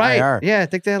 guys on the IR. Yeah, I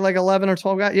think they had like 11 or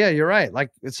 12 guys. Yeah, you're right.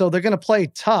 Like, so they're going to play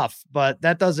tough, but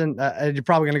that doesn't, you're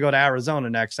probably going to go to Arizona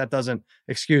next. That doesn't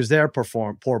excuse their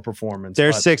poor performance.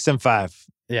 They're 6-5.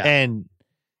 Yeah. And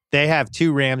they have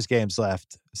 2 Rams games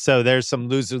left. So there's some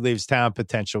loser leaves town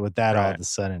potential with that all of a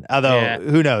sudden. Although,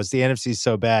 who knows? The NFC's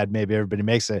so bad, maybe everybody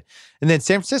makes it. And then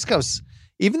San Francisco's,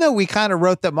 even though we kind of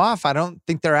wrote them off, I don't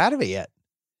think they're out of it yet.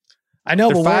 I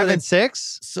know, they're but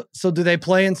 5-6. So do they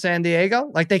play in San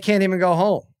Diego? Like they can't even go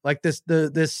home. Like this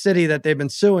city that they've been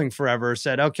suing forever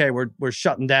said, okay, we're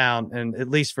shutting down, and at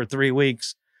least for 3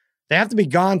 weeks. They have to be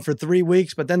gone for 3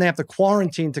 weeks, but then they have to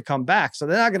quarantine to come back. So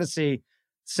they're not going to see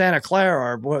Santa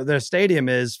Clara or where their stadium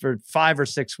is for 5 or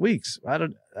 6 weeks. I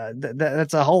don't.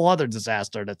 That's a whole other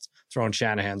disaster that's thrown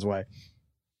Shanahan's way.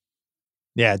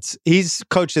 Yeah, he's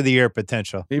coach of the year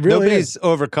potential. He really Nobody's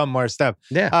overcome more stuff.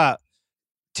 Yeah.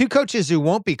 2 coaches who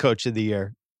won't be coach of the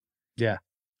year. Yeah.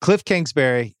 Cliff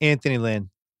Kingsbury, Anthony Lynn.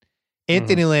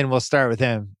 Anthony Lynn, we'll start with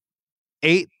him.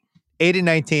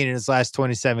 8-19 in his last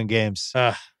 27 games.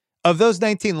 Of those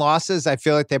 19 losses, I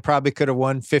feel like they probably could have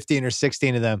won 15 or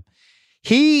 16 of them.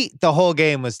 The whole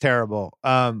game was terrible.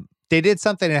 They did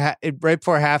something right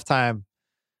before halftime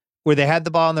where they had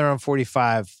the ball in their own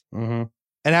 45. Mm-hmm.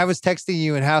 And I was texting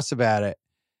you in house about it.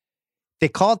 They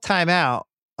called timeout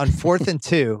on 4th and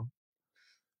 2,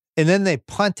 and then they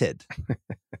punted.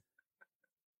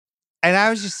 And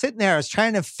I was just sitting there. I was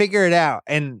trying to figure it out,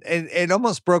 and it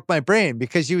almost broke my brain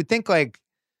because you would think like,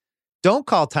 don't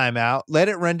call timeout, let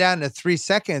it run down to 3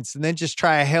 seconds, and then just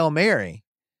try a Hail Mary.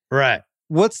 Right.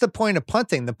 What's the point of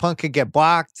punting? The punt could get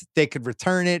blocked. They could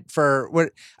return it for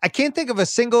what? I can't think of a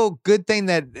single good thing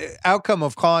outcome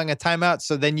of calling a timeout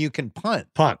so then you can punt.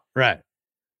 Right.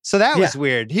 So that was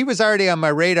weird. He was already on my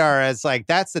radar as like,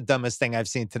 that's the dummest thing I've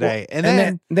seen today. Well, and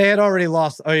then they had already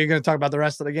lost. Oh, you're going to talk about the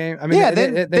rest of the game? I mean,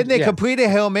 then they complete a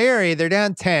Hail Mary. They're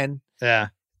down 10. Yeah.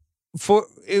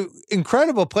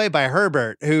 Incredible play by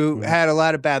Herbert, who had a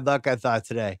lot of bad luck, I thought,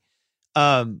 today.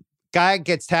 Guy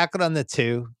gets tackled on the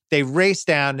 2. They race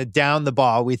down to down the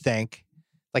ball, we think,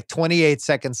 like 28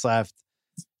 seconds left.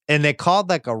 And they called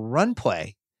like a run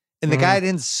play. And the guy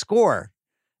didn't score.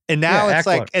 And now it's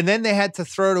like, and then they had to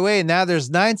throw it away. And now there's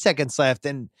 9 seconds left.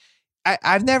 And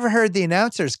I've never heard the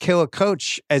announcers kill a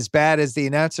coach as bad as the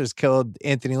announcers killed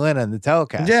Anthony Lynn on the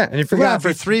telecast. Yeah, and he forgot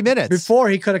for 3 minutes. Before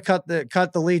he could have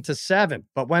cut the lead to 7,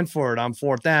 but went for it on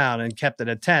 4th down and kept it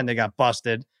at 10. They got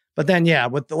busted. But then,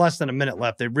 with less than a minute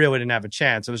left, they really didn't have a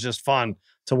chance. It was just fun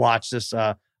to watch this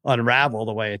unravel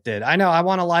the way it did. I know I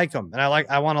want to like him, and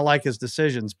I want to like his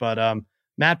decisions, but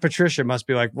Matt Patricia must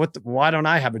be like, why don't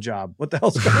I have a job? What the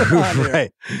hell's going on here?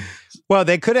 Right. Well,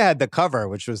 they could have had the cover,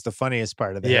 which was the funniest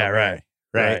part of it. Yeah,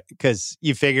 right. Because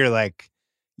you figure like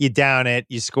you down it,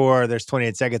 you score, there's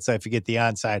 28 seconds left, you get the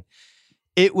onside.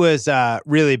 It was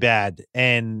really bad,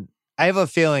 and I have a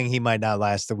feeling he might not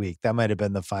last a week. That might have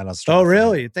been the final straw. Oh,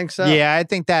 really? You think so? Yeah, I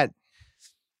think that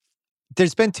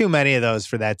there's been too many of those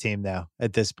for that team now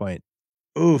at this point.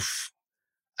 Oof.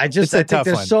 I think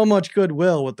there's so much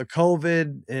goodwill with the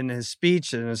COVID and his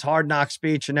speech and his hard knock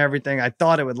speech and everything. I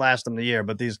thought it would last him the year,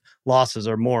 but these losses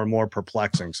are more and more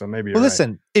perplexing. So maybe you're right.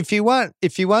 Listen, if you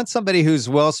want somebody who's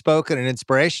well spoken and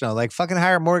inspirational, like fucking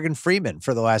hire Morgan Freeman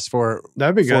for the last 4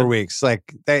 weeks.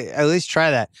 Like they at least try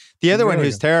that. The other one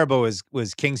who's terrible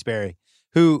was Kingsbury,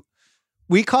 who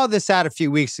we called this out a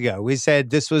few weeks ago. We said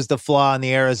this was the flaw in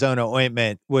the Arizona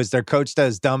ointment was their coach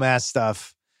does dumbass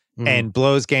stuff. And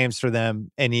blows games for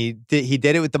them, and he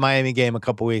did it with the Miami game a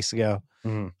couple weeks ago.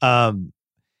 Did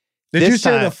you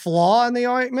say the flaw in the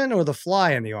ointment or the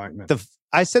fly in the ointment?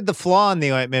 I said the flaw in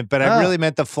the ointment, but I really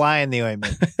meant the fly in the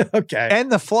ointment. Okay,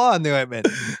 and the flaw in the ointment.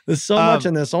 There's so much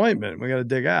in this ointment we got to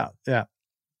dig out. Yeah,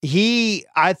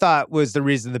 I thought was the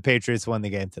reason the Patriots won the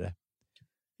game today.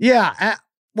 Yeah.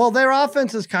 Well, their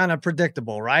offense is kind of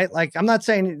predictable, right? Like, I'm not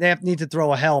saying they need to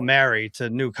throw a Hail Mary to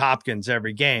Nuke Hopkins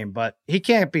every game, but he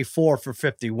can't be 4 for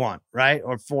 51, right?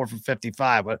 Or 4 for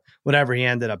 55, whatever he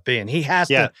ended up being. He has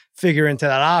to figure into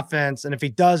that offense. And if he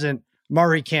doesn't,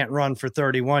 Murray can't run for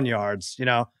 31 yards,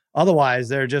 Otherwise,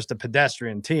 they're just a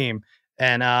pedestrian team.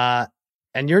 And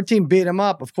your team beat him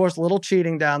up. Of course, a little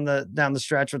cheating down the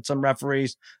stretch with some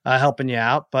referees helping you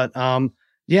out. But,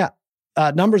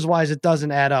 numbers wise, it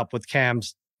doesn't add up with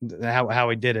Cam's how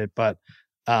he did it, but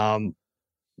I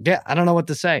don't know what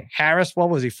to say. Harris, what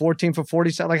was he? 14 for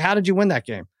 47. Like, how did you win that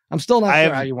game? I'm still not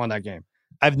sure how you won that game.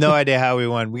 I have no idea how we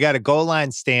won. We got a goal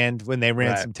line stand when they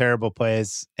ran some terrible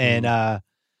plays. And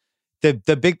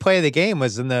the big play of the game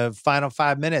was in the final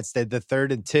 5 minutes. They had the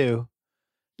 3rd and 2.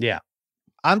 Yeah.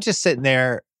 I'm just sitting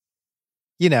there,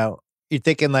 you're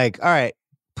thinking like, all right,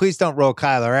 please don't roll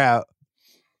Kyler out.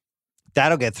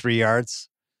 That'll get 3 yards.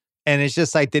 And it's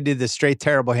just like they did the straight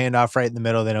terrible handoff right in the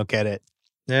middle. They don't get it.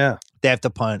 Yeah. They have to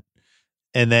punt.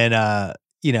 And then,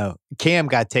 Cam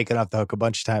got taken off the hook a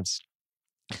bunch of times.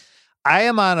 I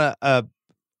am on a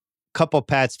couple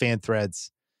Pats fan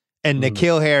threads, and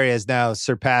N'Keal Harry has now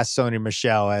surpassed Sony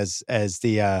Michel as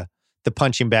the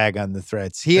punching bag on the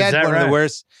threads. He had one of the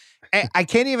worst. I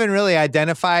can't even really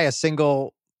identify a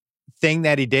single thing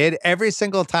that he did. Every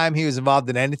single time he was involved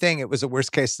in anything, it was a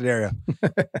worst case scenario.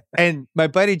 And my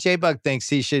buddy J-Bug thinks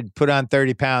he should put on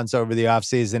 30 pounds over the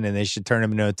offseason and they should turn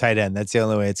him into a tight end. That's the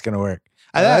only way it's going to work.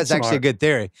 I thought it's actually a good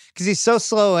theory because he's so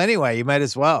slow anyway. You might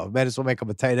as well make him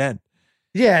a tight end.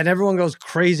 Yeah, and everyone goes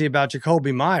crazy about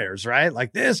Jacoby Myers, right?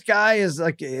 Like this guy is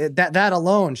like that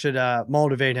alone should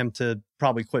motivate him to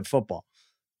probably quit football.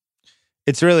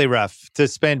 It's really rough to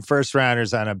spend first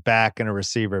rounders on a back and a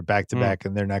receiver back to back,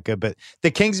 and they're not good. But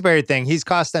the Kingsbury thing, he's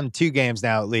cost them 2 games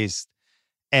now at least.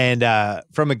 And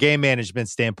from a game management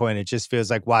standpoint, it just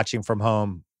feels like watching from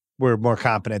home, we're more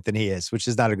competent than he is, which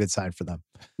is not a good sign for them.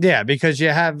 Yeah, because he's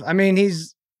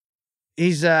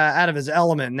out of his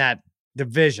element in that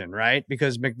division, right?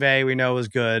 Because McVay we know is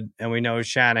good, and we know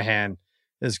Shanahan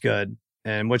is good.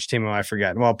 And which team am I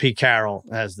forgetting? Well, Pete Carroll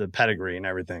has the pedigree and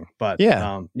everything, but he's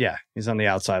on the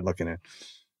outside looking in.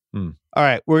 All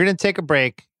right, we're gonna take a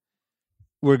break.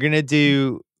 We're gonna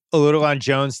do a little on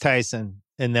Jones Tyson,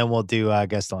 and then we'll do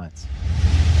guest lines.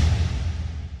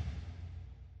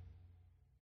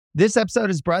 This episode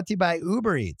is brought to you by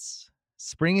Uber Eats.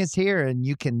 Spring is here, and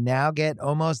you can now get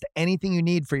almost anything you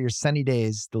need for your sunny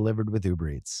days delivered with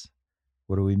Uber Eats.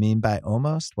 What do we mean by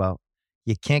almost? Well,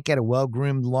 you can't get a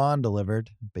well-groomed lawn delivered,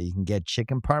 but you can get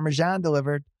chicken parmesan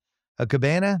delivered. A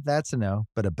cabana, that's a no.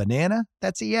 But a banana,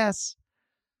 that's a yes.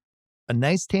 A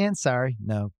nice tan, sorry,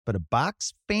 no. But a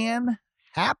box fan,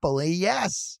 happily,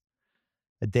 yes.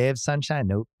 A day of sunshine,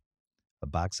 nope. A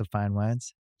box of fine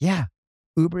wines, yeah.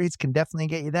 Uber Eats can definitely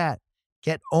get you that.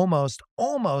 Get almost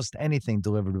anything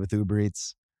delivered with Uber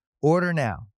Eats. Order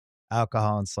now.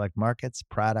 Alcohol in select markets.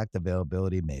 Product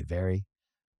availability may vary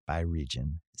by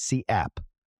region. See app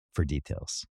for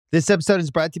details. This episode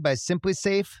is brought to you by Simply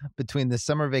Safe. Between the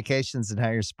summer vacations and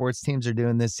how your sports teams are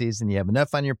doing this season, you have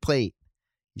enough on your plate.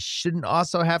 You shouldn't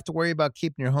also have to worry about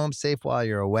keeping your home safe while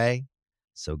you're away.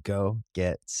 So go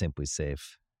get Simply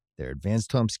Safe. Their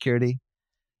advanced home security,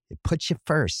 it puts you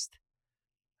first.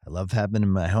 I love having them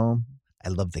in my home. I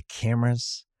love the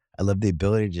cameras. I love the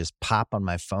ability to just pop on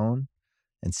my phone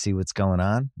and see what's going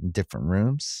on in different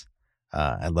rooms.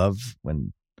 I love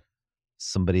when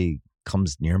somebody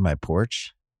comes near my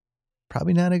porch.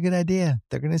 Probably not a good idea.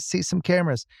 They're going to see some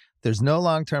cameras. There's no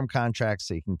long-term contracts,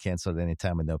 so you can cancel at any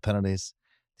time with no penalties.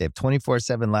 They have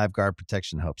 24/7 live guard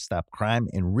protection to help stop crime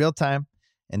in real time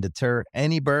and deter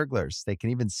any burglars. They can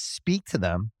even speak to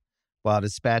them while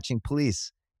dispatching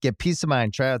police. Get peace of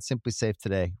mind. Try out Simply Safe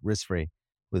today, risk-free,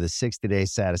 with a 60-day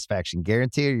satisfaction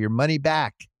guarantee or your money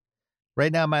back.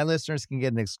 Right now, my listeners can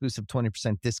get an exclusive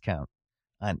 20% discount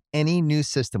on any new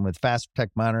system with Fast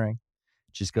Protect monitoring.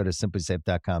 Just go to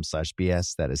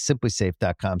simplysafe.com/BS. That is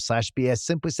simplysafe.com/BS.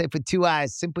 Simply Safe with 2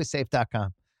 I's.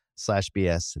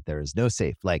 Simplysafe.com/BS. There is no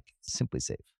safe like Simply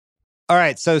Safe. All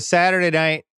right. So Saturday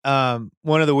night,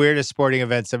 one of the weirdest sporting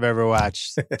events I've ever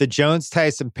watched, the Jones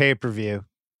Tyson pay-per-view,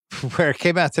 where it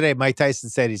came out today. Mike Tyson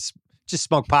said he's just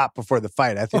smoked pot before the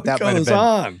fight. I think that might have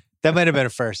been a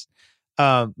first.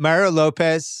 Mario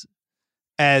Lopez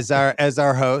as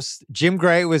our host. Jim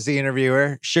Gray was the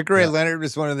interviewer. Sugar Ray Leonard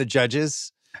was one of the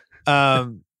judges.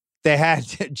 They had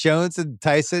Jones and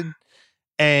Tyson,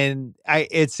 and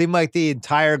it seemed like the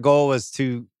entire goal was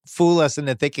to fool us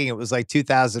into thinking it was like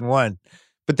 2001.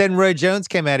 But then Roy Jones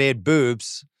came out. He had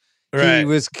boobs. Right. He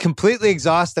was completely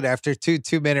exhausted after two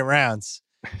 2-minute rounds.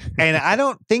 And I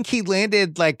don't think he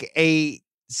landed like a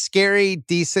scary,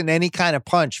 decent, any kind of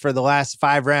punch for the last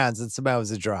 5 rounds. And somehow it was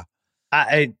a draw.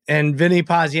 And Vinny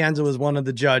Pazienza was one of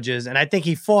the judges. And I think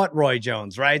he fought Roy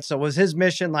Jones, right? So was his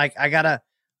mission like, I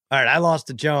lost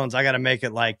to Jones. I got to make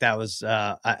it like that was,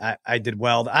 I did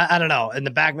well. I don't know. In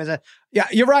the back of his head, yeah,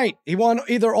 you're right. He won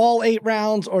either all 8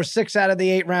 rounds or 6 out of the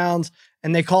 8 rounds.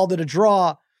 And they called it a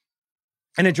draw.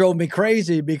 And it drove me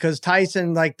crazy because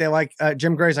Tyson,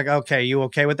 Jim Gray's like, okay, you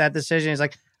okay with that decision? He's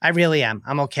like, I really am.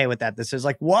 I'm okay with that. This is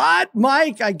like, what,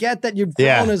 Mike? I get that you've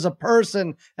grown as a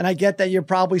person, and I get that you're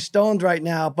probably stoned right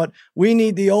now, but we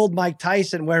need the old Mike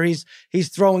Tyson where he's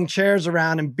throwing chairs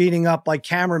around and beating up like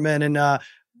cameramen, and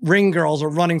ring girls are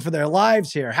running for their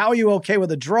lives here. How are you okay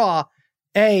with a draw?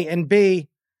 A, and B,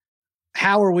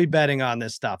 how are we betting on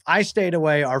this stuff? I stayed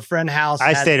away. Our friend House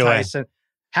had Tyson.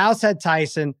 House had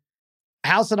Tyson.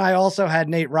 House and I also had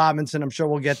Nate Robinson. I'm sure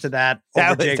we'll get to that.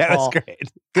 That was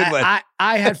great. Good one.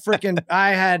 I had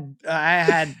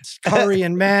Curry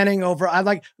and Manning over.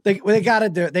 They got to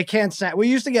do it. They can't. We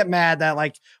used to get mad that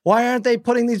like, why aren't they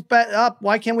putting these bet up?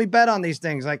 Why can't we bet on these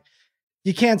things? Like,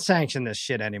 you can't sanction this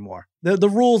shit anymore. The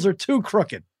rules are too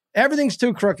crooked. Everything's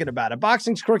too crooked about it.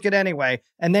 Boxing's crooked anyway.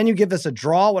 And then you give us a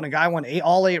draw when a guy won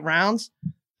all 8 rounds.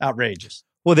 Outrageous.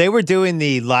 Well, they were doing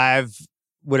the live,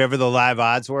 whatever the live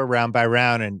odds were, round by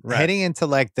round, and heading into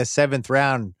like the 7th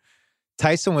round,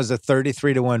 Tyson was a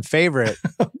 33-1 favorite,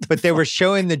 but they were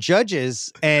showing the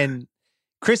judges, and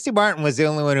Christy Martin was the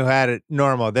only one who had it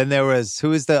normal. Then there was,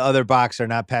 who is the other boxer,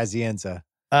 not Pazienza?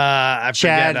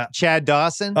 Chad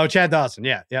Dawson. Oh, Chad Dawson.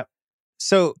 Yeah. Yep.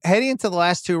 So heading into the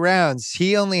last 2 rounds,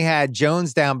 he only had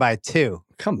Jones down by 2.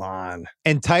 Come on.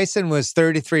 And Tyson was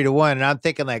 33-1. And I'm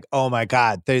thinking like, oh my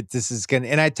God, this is going to,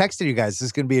 and I texted you guys, this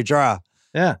is going to be a draw.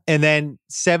 Yeah. And then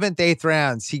 7th, 8th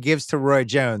rounds, he gives to Roy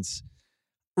Jones.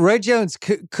 Roy Jones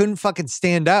couldn't fucking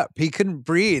stand up. He couldn't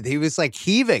breathe. He was like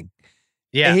heaving.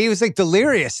 Yeah. And he was like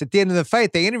delirious at the end of the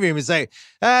fight. They interviewed him. He's like,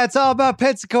 it's all about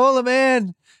Pensacola,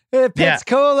 man.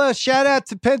 Pensacola. Shout out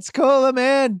to Pensacola,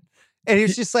 man. And he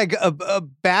was just like a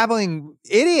babbling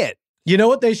idiot. You know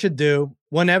what they should do?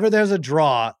 Whenever there's a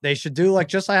draw, they should do like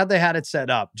just how they had it set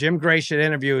up. Jim Gray should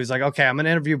interview. He's like, okay, I'm going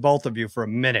to interview both of you for a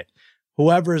minute.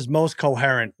 Whoever is most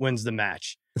coherent wins the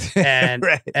match. And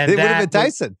and it would have been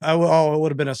Tyson. It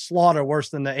would have been a slaughter worse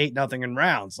than the 8-0 in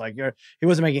rounds. Like he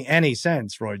wasn't making any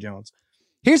sense, Roy Jones.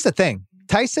 Here's the thing.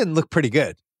 Tyson looked pretty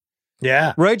good.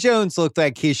 Yeah. Roy Jones looked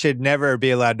like he should never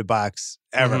be allowed to box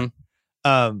ever.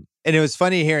 Mm-hmm. And it was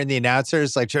funny hearing the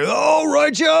announcers like, oh, Roy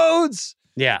Jones.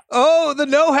 Yeah. Oh, the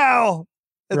know-how.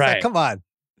 It's right. Like, come on.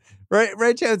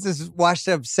 Roy Jones is washed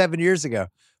up 7 years ago.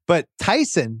 But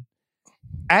Tyson,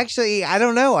 actually, I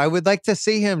don't know. I would like to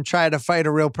see him try to fight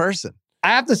a real person. I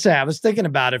have to say, I was thinking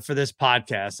about it for this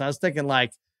podcast. I was thinking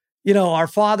like, our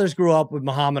fathers grew up with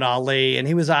Muhammad Ali, and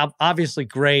he was obviously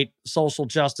great social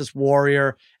justice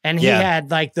warrior. And he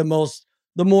had like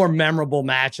the more memorable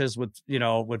matches with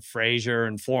Frazier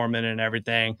and Foreman and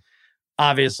everything,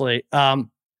 obviously.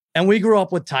 And we grew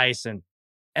up with Tyson,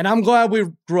 and I'm glad we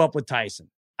grew up with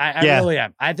Tyson. I really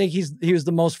am. I think he was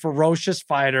the most ferocious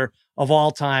fighter of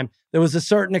all time. There was a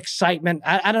certain excitement.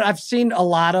 I've seen a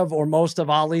lot of or most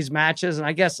of Ali's matches, and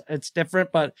I guess it's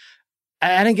different, but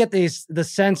I didn't get the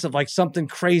sense of like something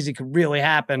crazy could really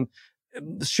happen.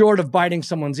 Short of biting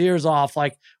someone's ears off,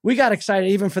 like we got excited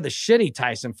even for the shitty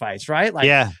Tyson fights, right?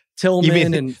 Like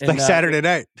Tillman and like Saturday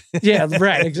night. Yeah,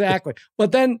 right, exactly.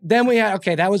 But then we had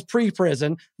that was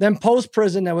pre-prison. Then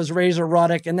post-prison there was Razor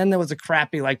Ruddock, and then there was a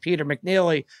crappy like Peter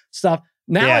McNeely stuff.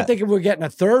 Now I think we're getting a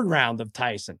 3rd round of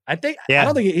Tyson. I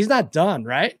don't think he's not done,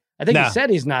 right? I think he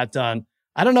said he's not done.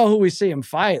 I don't know who we see him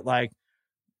fight. Like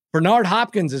Bernard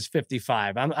Hopkins is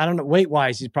 55. I don't know.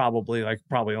 Weight-wise, he's probably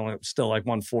only still like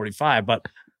 145. But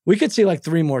we could see like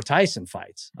 3 more Tyson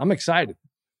fights. I'm excited.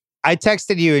 I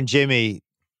texted you and Jimmy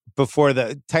before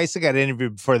Tyson got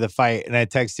interviewed before the fight, and I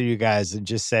texted you guys and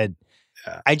just said,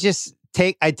 I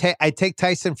take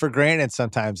Tyson for granted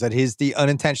sometimes that he's the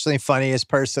unintentionally funniest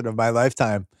person of my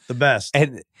lifetime. The best.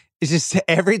 And it's just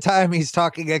every time he's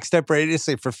talking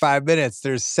extemporaneously for 5 minutes,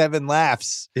 there's 7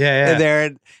 laughs. Yeah. In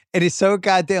there. And he's so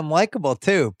goddamn likable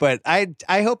too. But I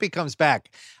hope he comes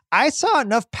back. I saw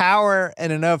enough power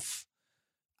and enough,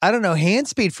 hand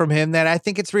speed from him that I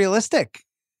think it's realistic.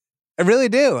 I really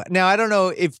do. Now, I don't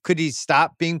know could he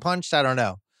stop being punched? I don't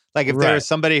know. Like if there was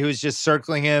somebody who's just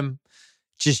circling him,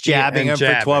 just jabbing him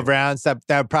for 12 rounds,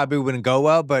 that probably wouldn't go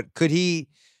well. But could he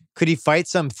fight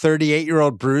some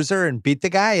 38-year-old bruiser and beat the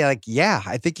guy? Like, yeah,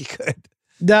 I think he could.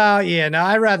 No,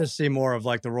 I'd rather see more of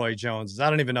like the Roy Joneses. I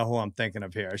don't even know who I'm thinking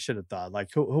of here. I should have thought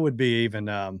like who would be even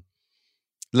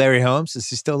Larry Holmes. Is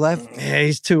he still alive? Yeah,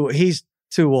 he's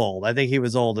too old. I think he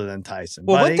was older than Tyson.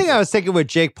 Well, one thing I was thinking with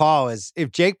Jake Paul is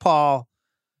if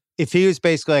he was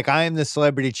basically like, I am the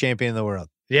celebrity champion of the world.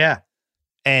 Yeah.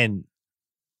 And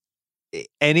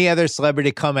any other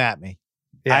celebrity come at me.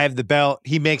 Yeah. I have the belt.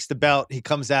 He makes the belt. He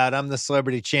comes out. I'm the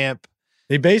celebrity champ.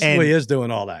 He basically is doing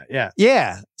all that. Yeah.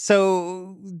 Yeah.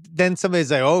 So then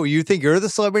somebody's like, oh, you think you're the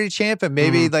celebrity champ? And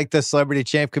maybe like the celebrity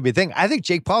champ could be a thing. I think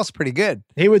Jake Paul's pretty good.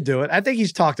 He would do it. I think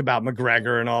he's talked about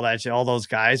McGregor and all that shit, all those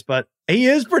guys, but he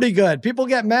is pretty good. People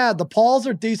get mad. The Pauls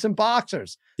are decent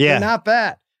boxers. Yeah. They're not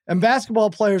bad. And basketball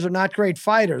players are not great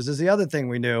fighters is the other thing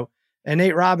we knew. And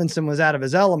Nate Robinson was out of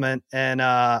his element and,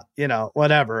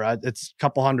 whatever. It's a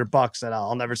couple $100 that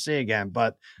I'll never see again.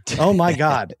 But, oh, my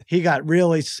God, he got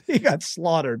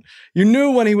slaughtered. You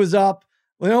knew when he was up,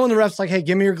 when the ref's like, hey,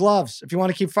 give me your gloves. If you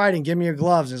want to keep fighting, give me your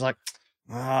gloves. He's like,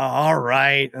 oh, all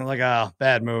right. And like, oh,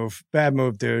 bad move,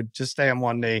 dude. Just stay on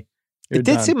one knee. It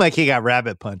did seem like he got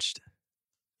rabbit punched.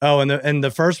 Oh, and the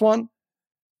first one?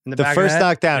 The first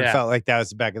knockdown felt like that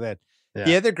was the back of the head. Yeah.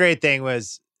 The other great thing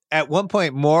was, at one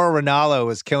point, Mauro Ranallo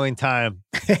was killing time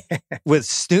with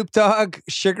Snoop Dogg,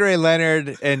 Sugar Ray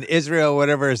Leonard, and Israel,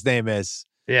 whatever his name is.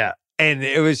 Yeah. And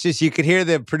it was just, you could hear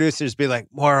the producers be like,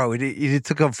 Mauro, it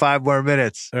took him 5 more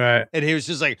minutes. All right. And he was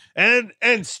just like, and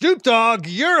Snoop Dogg,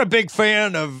 you're a big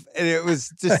fan of, and it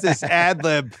was just this ad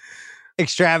lib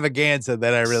extravaganza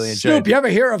that I really enjoyed. Snoop, you ever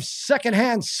hear of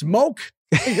secondhand smoke?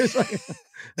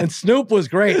 And Snoop was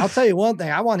great. I'll tell you one thing.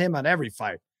 I want him on every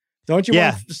fight. Don't you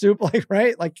want Snoop,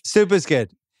 right? Like Snoop is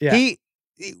good. Yeah.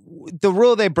 The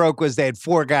rule they broke was they had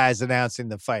 4 guys announcing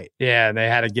the fight. Yeah, and they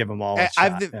had to give them all a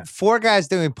shot. 4 guys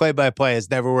doing play-by-play has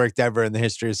never worked ever in the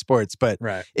history of sports. But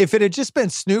if it had just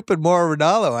been Snoop and Mauro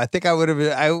Ranallo, I think I would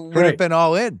have been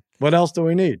all in. What else do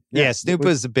we need? Yeah, Snoop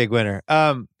was the big winner.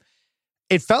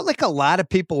 It felt like a lot of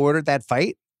people ordered that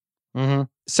fight. Mm-hmm.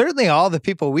 Certainly all the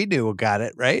people we knew got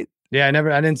it, right? Yeah, I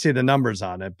didn't see the numbers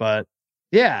on it, but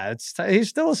yeah, he's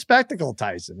still a spectacle,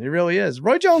 Tyson. He really is.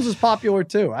 Roy Jones was popular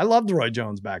too. I loved Roy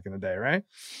Jones back in the day, right?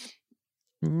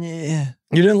 Yeah.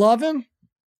 You didn't love him?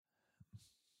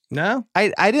 No?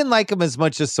 I didn't like him as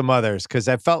much as some others because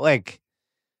I felt like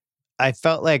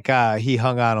he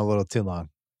hung on a little too long.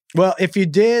 Well, if you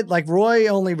did, like Roy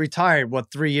only retired,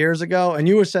 3 years ago? And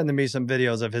you were sending me some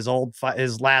videos of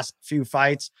his last few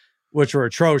fights, which were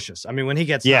atrocious. I mean, when he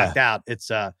gets knocked out, it's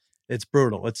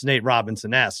brutal. It's Nate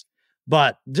Robinson-esque.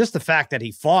 But just the fact that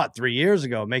he fought 3 years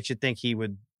ago makes you think he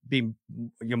would be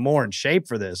more in shape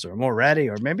for this or more ready,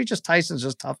 or maybe just Tyson's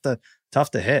just tough to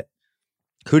hit.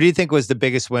 Who do you think was the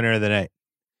biggest winner of the night?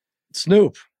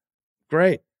 Snoop.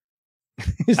 Great.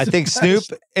 I think best. Snoop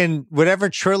and whatever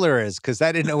Triller is, because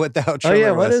I didn't know what the hell Triller was. Oh,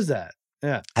 yeah. What is that?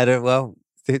 Yeah.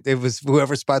 It was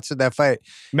whoever sponsored that fight.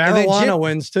 Marijuana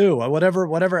wins too.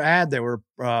 Whatever ad they were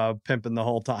pimping the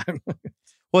whole time.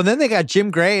 Well, then they got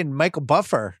Jim Gray and Michael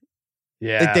Buffer.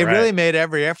 Yeah, they really made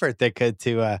every effort they could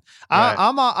to.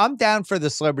 I'm down for the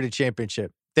Celebrity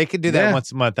Championship. They could do that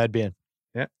once a month. I'd be in.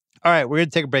 Yeah. All right, we're gonna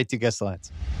take a break to guess the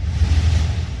lines.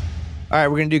 All right,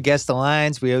 we're gonna do guess the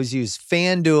lines. We always use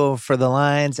FanDuel for the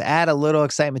lines. Add a little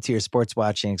excitement to your sports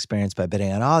watching experience by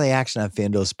betting on all the action on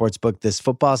FanDuel Sportsbook this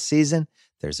football season.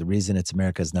 There's a reason it's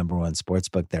America's #1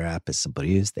 sportsbook. Their app is simple to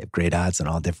use. They have great odds on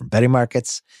all different betting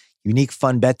markets. Unique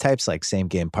fun bet types like same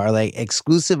game parlay,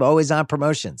 exclusive always on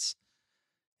promotions.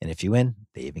 And if you win,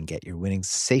 they even get your winnings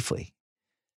safely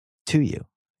to you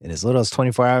in as little as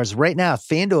 24 hours. Right now,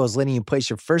 FanDuel is letting you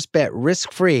place your first bet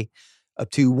risk-free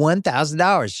up to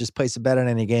 $1,000. Just place a bet on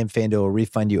any game. FanDuel will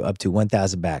refund you up to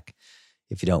 $1,000 back.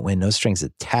 If you don't win, no strings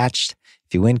attached.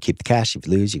 If you win, keep the cash. If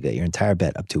you lose, you get your entire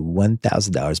bet up to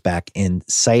 $1,000 back in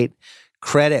sight.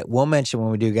 Credit, we'll mention when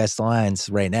we do guess the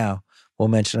lines right now. We'll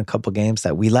mention a couple games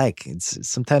that we like.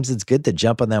 Sometimes it's good to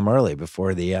jump on them early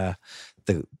before the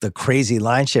crazy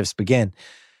line shifts begin.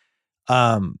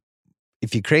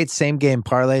 If you create same game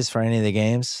parlays for any of the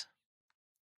games,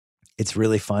 it's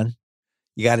really fun.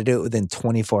 You got to do it within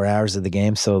 24 hours of the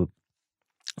game. So,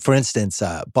 for instance,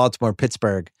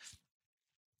 Baltimore-Pittsburgh,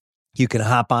 you can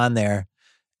hop on there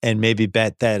and maybe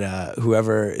bet that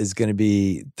whoever is going to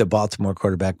be the Baltimore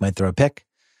quarterback might throw a pick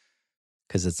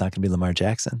because it's not going to be Lamar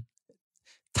Jackson.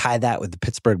 Tie that with the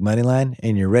Pittsburgh money line,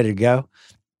 and you're ready to go.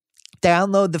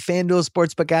 Download the FanDuel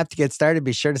Sportsbook app to get started.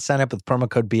 Be sure to sign up with promo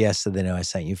code BS so they know I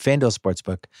sent you. FanDuel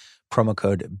Sportsbook, promo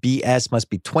code BS, must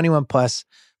be 21 plus,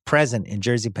 present in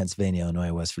Jersey, Pennsylvania,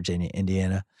 Illinois, West Virginia,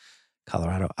 Indiana,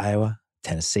 Colorado, Iowa,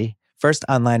 Tennessee. First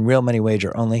online real money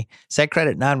wager only. Set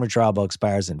credit non-withdrawable,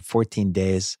 expires in 14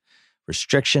 days.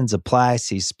 Restrictions apply.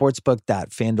 See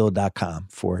sportsbook.fanduel.com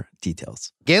for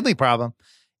details. Gambling problem?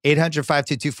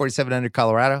 800-522-4700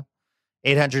 Colorado.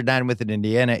 800-9 with it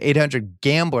Indiana.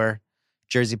 800-GAMBLER,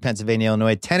 Jersey, Pennsylvania,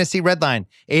 Illinois. Tennessee Redline,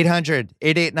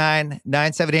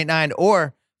 800-889-9789,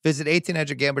 or visit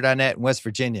 1800gambler.net in West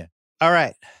Virginia. All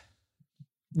right.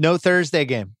 No Thursday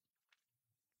game.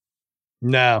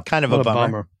 No. Kind of a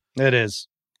bummer. It is.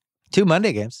 2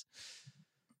 Monday games.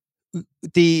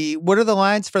 What are the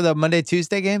lines for the Monday,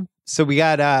 Tuesday game? So we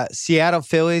got Seattle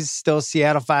Phillies, still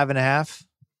Seattle 5.5.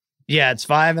 Yeah, it's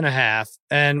 5.5.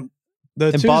 And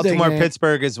and Baltimore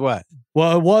Pittsburgh is what?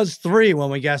 Well, it was 3 when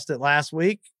we guessed it last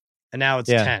week, and now it's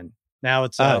 10. Now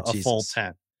it's a full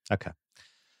 10. Okay.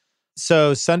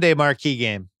 So Sunday marquee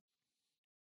game.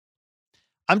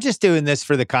 I'm just doing this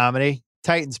for the comedy.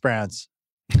 Titans Browns.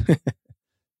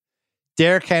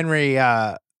 Derrick Henry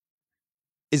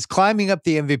is climbing up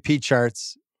the MVP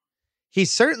charts.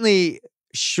 He's certainly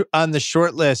on the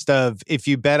short list of if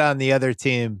you bet on the other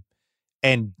team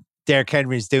and Derrick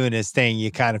Henry's doing his thing,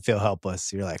 you kind of feel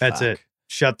helpless. You're like, that's fuck. it.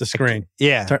 Shut the screen.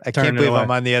 I can't believe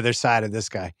I'm on the other side of this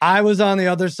guy. I was on the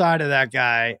other side of that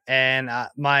guy, and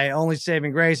my only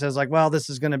saving grace, I was like, well, this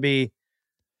is going to be,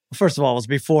 first of all, it was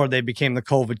before they became the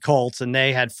COVID Colts, and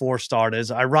they had 4 starters,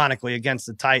 ironically, against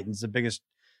the Titans, the biggest,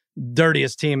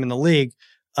 dirtiest team in the league.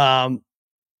 They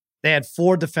had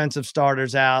 4 defensive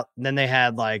starters out, and then they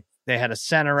had a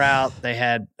center out, they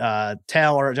had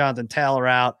Jonathan Taylor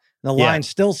out, and the line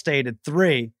still stayed at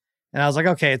 3. And I was like,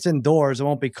 okay, it's indoors. It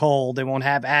won't be cold. They won't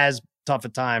have as tough a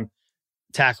time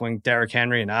tackling Derrick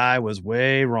Henry. And I was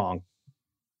way wrong.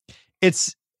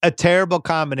 It's a terrible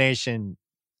combination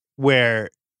where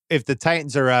if the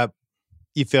Titans are up,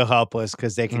 you feel helpless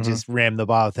because they can just ram the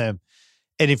ball with him.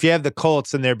 And if you have the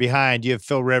Colts and they're behind, you have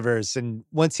Phil Rivers. And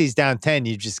once he's down 10,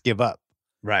 you just give up.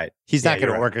 Right. He's not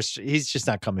going to orchestrate. He's just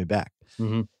not coming back.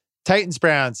 Mm-hmm. Titans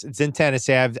Browns. It's in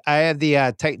Tennessee. I have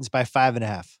the Titans by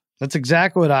 5.5. That's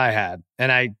exactly what I had,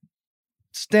 and I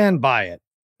stand by it.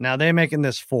 Now they're making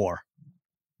this 4.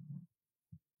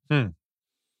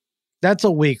 That's a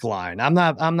weak line. I'm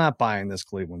not buying this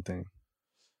Cleveland thing.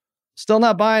 Still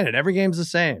not buying it. Every game's the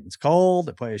same. It's cold.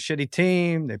 They play a shitty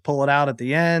team. They pull it out at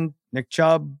the end. Nick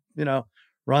Chubb,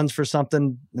 runs for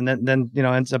something, and then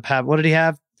ends up what did he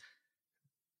have?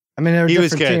 I mean, they're a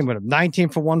different team with him. 19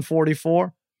 for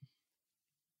 144.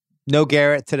 No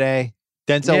Garrett today.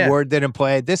 Denzel Ward didn't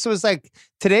play.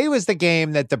 Today was the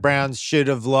game that the Browns should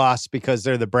have lost because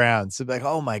they're the Browns. It's like,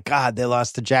 oh my God, they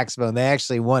lost to Jacksonville and they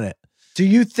actually won it. Do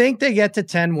you think they get to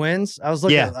 10 wins? I was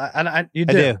looking you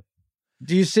do. I do.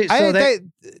 Do you see? So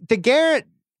the Garrett,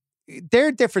 they're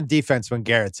a different defense when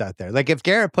Garrett's out there. Like if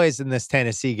Garrett plays in this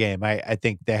Tennessee game, I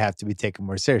think they have to be taken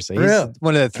more seriously. He's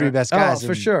one of the 3 best guys. Oh,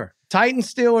 for sure.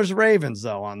 Titans, Steelers, Ravens,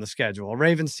 though, on the schedule. A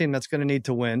Ravens team that's going to need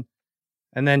to win.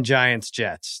 And then Giants,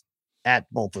 Jets. At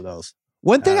both of those.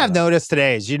 One thing I've noticed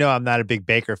today is, I'm not a big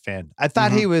Baker fan. I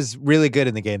thought he was really good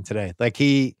in the game today. Like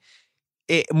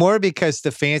more because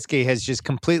Stefanski has just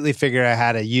completely figured out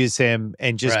how to use him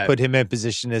and just put him in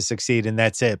position to succeed, and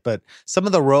that's it. But some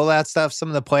of the rollout stuff, some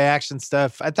of the play action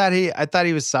stuff, I thought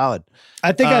he was solid.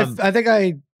 I think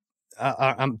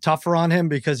I'm tougher on him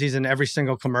because he's in every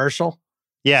single commercial.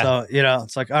 Yeah. So,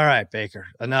 it's like, all right, Baker,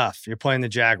 enough. You're playing the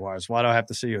Jaguars. Why do I have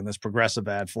to see you in this progressive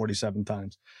ad 47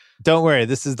 times? Don't worry.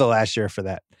 This is the last year for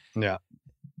that. Yeah.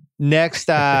 Next,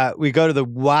 we go to the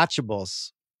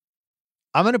watchables.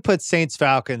 I'm going to put Saints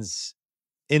Falcons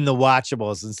in the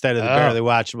watchables instead of the barely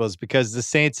watchables because the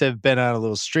Saints have been on a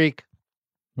little streak.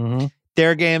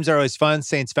 Their games are always fun.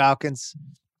 Saints Falcons.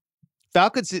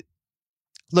 Falcons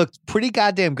looked pretty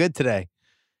goddamn good today.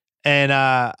 And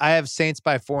I have Saints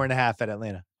by 4.5 at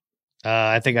Atlanta.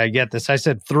 I think I get this. I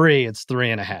said 3. It's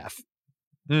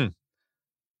 3.5.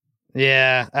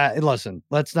 Yeah. Listen,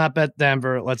 let's not bet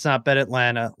Denver. Let's not bet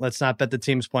Atlanta. Let's not bet the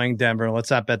teams playing Denver.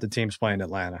 Let's not bet the teams playing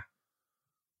Atlanta.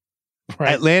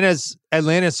 Right? Atlanta's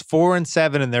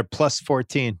 4-7 and they're plus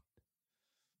 14.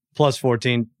 Plus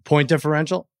 14 point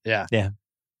differential. Yeah. Yeah.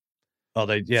 Oh,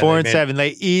 4-7. They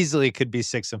easily could be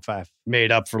 6-5.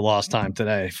 Made up for lost time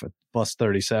today for plus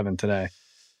 37 today.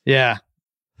 Yeah.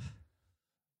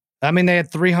 I mean, they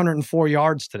had 304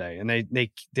 yards today, and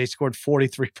they scored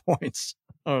 43 points.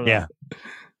 Yeah.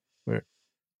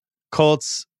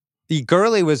 Colts.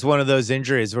 Gurley was one of those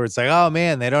injuries where it's like, oh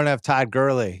man, they don't have Todd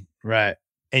Gurley, right?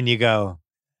 And you go,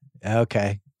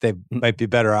 okay, they might be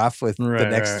better off with the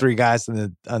next 3 guys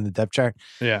on the depth chart.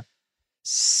 Yeah.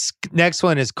 Next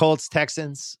one is Colts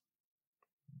Texans.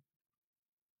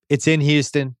 It's in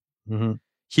Houston.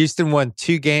 Houston won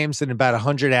 2 games in about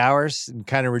 100 hours and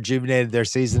kind of rejuvenated their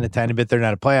season a tiny bit. They're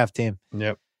not a playoff team.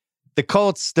 Yep. The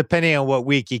Colts, depending on what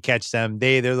week you catch them,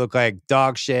 they either look like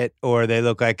dog shit or they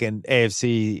look like an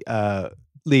AFC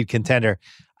lead contender.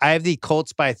 I have the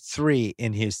Colts by 3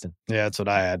 in Houston. Yeah, that's what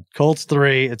I had. Colts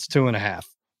 3, it's 2.5.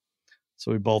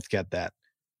 So we both get that.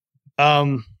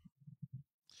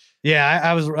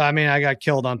 Yeah, I got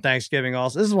killed on Thanksgiving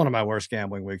also. This is one of my worst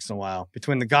gambling weeks in a while.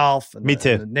 Between the golf and Me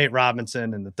too. And the Nate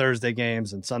Robinson and the Thursday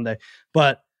games and Sunday.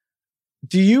 But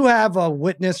Do you have a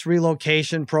witness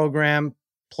relocation program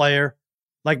player?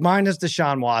 Like mine is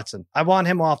Deshaun Watson. I want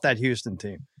him off that Houston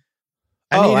team.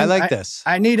 I like this.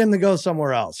 I need him to go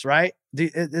somewhere else, right?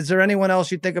 Is there anyone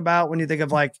else you think about when you think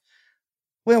of like,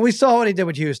 well, we saw what he did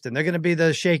with Houston. They're going to be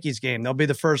the Shakey's game. They'll be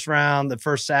the first round, the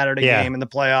first Saturday game in the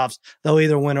playoffs. They'll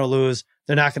either win or lose.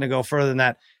 They're not going to go further than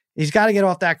that. He's got to get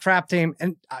off that crap team,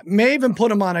 and I may even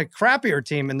put him on a crappier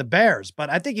team in the Bears, but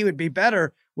I think he would be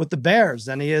better with the Bears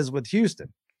than he is with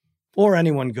Houston or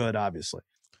anyone good, obviously.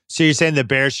 So you're saying the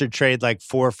Bears should trade like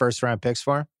 4 first-round picks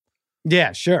for him?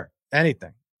 Yeah, sure.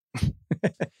 Anything.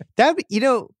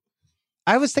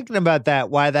 I was thinking about that,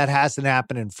 why that hasn't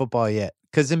happened in football yet.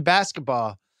 Because in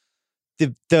basketball,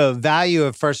 the value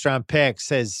of first-round picks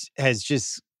has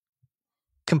just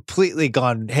completely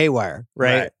gone haywire,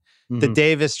 right? Mm-hmm. The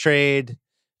Davis trade,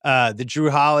 the Drew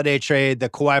Holiday trade, the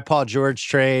Kawhi Paul George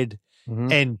trade,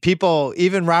 and people,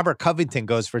 even Robert Covington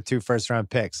goes for 2 first-round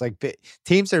picks. Like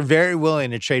teams are very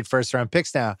willing to trade first-round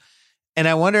picks now. And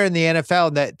I wonder in the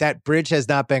NFL that bridge has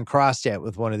not been crossed yet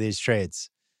with one of these trades,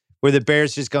 where the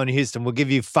Bears just go to Houston, we'll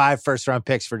give you 5 first-round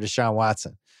picks for Deshaun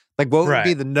Watson. Like what would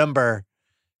be the number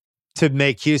to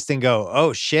make Houston go,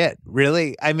 oh shit,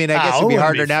 really? I mean, I guess it'd be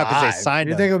harder now because they signed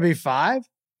him. You think it would be 5?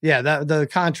 Yeah, the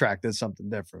contract is something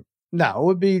different. No, it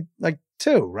would be like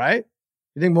 2, right?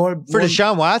 You think more for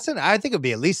Deshaun Watson? I think it'd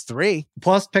be at least 3.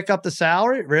 Plus pick up the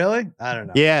salary? Really? I don't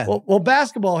know. Yeah. Well,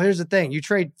 basketball, here's the thing. You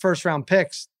trade first-round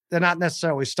picks, they're not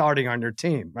necessarily starting on your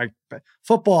team. Right?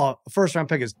 Football, a first-round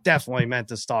pick is definitely meant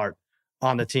to start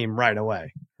on the team right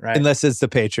away, right? Unless it's the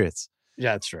Patriots.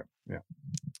 Yeah, that's true. Yeah.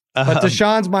 But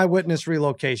Deshaun's my witness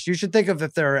relocation. You should think of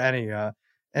if there are any.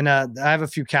 And I have a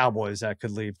few Cowboys that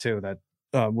could leave too that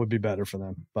would be better for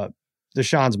them. But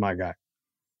Deshaun's my guy.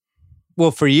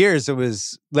 Well, for years, it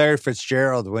was Larry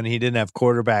Fitzgerald when he didn't have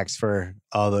quarterbacks for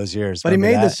all those years. But he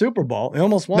made the Super Bowl. He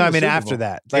almost won. No, the Super after Bowl.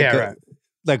 That. Right.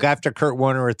 Like after Kurt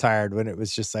Warner retired, when it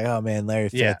was just like, oh man, Larry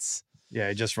Fitz. Yeah,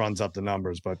 he just runs up the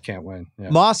numbers, but can't win.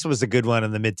 Yeah. Moss was a good one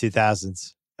in the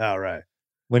mid-2000s. Oh, right.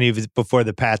 When he was before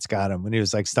the Pats got him, when he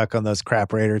was like stuck on those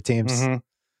crap Raider teams. Mm-hmm.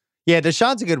 Yeah,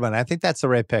 Deshaun's a good one. I think that's the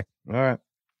right pick. All right.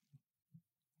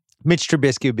 Mitch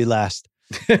Trubisky would be last.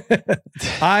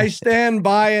 I stand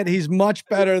by it. He's much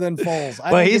better than Foles.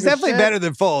 Well, he's definitely better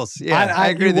than Foles. Yeah, I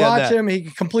agree with that. Watch him. He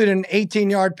completed an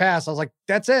 18-yard pass. I was like,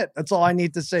 that's it. That's all I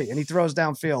need to see. And he throws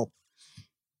downfield.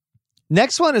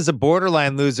 Next one is a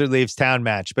borderline loser leaves town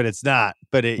match, but it's not.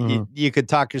 But you could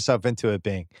talk yourself into it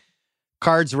being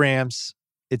Cards-Rams.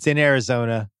 It's in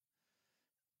Arizona.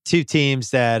 2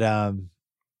 teams that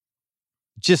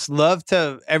just love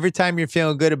to, every time you're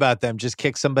feeling good about them, just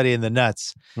kick somebody in the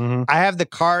nuts. I have the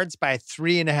Cards by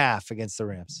 3.5 against the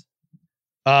Rams.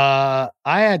 I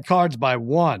had Cards by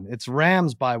 1. It's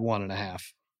Rams by 1.5.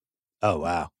 Oh,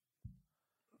 wow.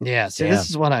 Yeah, see, this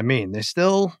is what I mean. They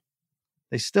still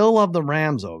love the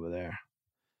Rams over there.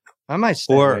 I might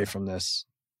stay away from this.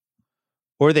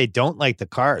 Or they don't like the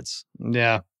Cards.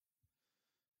 Yeah.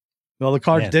 Well, the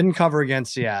Cards didn't cover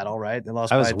against Seattle, right? They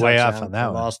lost. I was way off on that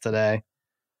one. One. Lost today.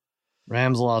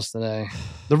 Rams lost today.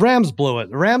 The Rams blew it.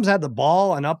 The Rams had the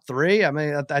ball and up 3. I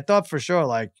mean, I thought for sure,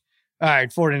 like, all right,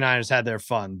 49ers had their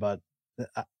fun, but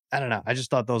I don't know. I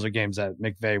just thought those are games that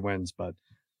McVay wins, but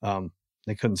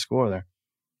they couldn't score there.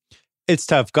 It's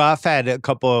tough. Goff had a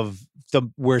couple of the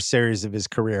worst series of his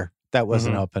career. That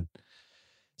wasn't helping.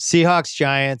 Seahawks,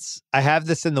 Giants. I have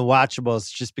this in the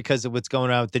watchables just because of what's going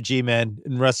on with the G-Men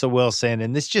and Russell Wilson.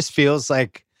 And this just feels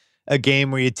like a game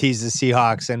where you tease the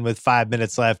Seahawks and with 5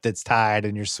 minutes left, it's tied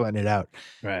and you're sweating it out.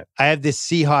 Right. I have this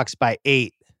Seahawks by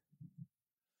 8.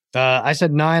 I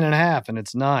said 9.5 and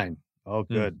it's 9. Oh,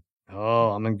 good.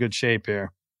 Oh, I'm in good shape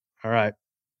here. All right.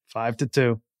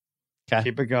 5-2. Okay.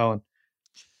 Keep it going.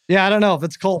 Yeah, I don't know. If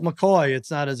it's Colt McCoy, it's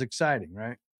not as exciting,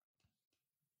 right?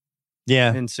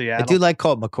 Yeah. In Seattle. I do like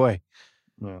Colt McCoy.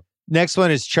 Yeah. Next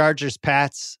one is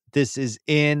Chargers-Pats. This is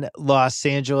in Los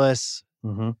Angeles.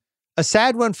 A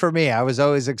sad one for me. I was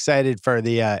always excited for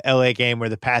the LA game where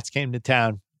the Pats came to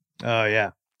town. Oh, yeah.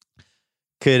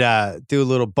 Could do a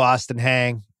little Boston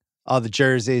hang, all the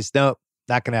jerseys. Nope,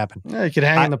 not going to happen. Yeah, you could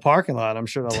hang in the parking lot. I'm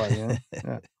sure they'll let you.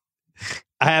 Yeah.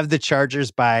 I have the Chargers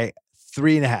by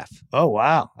 3.5. Oh,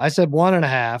 wow. I said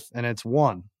 1.5 and it's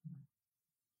 1.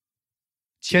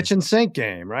 Kitchen sink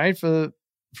game, right? For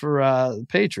the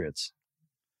Patriots.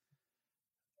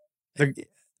 They're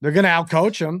going to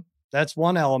outcoach them. That's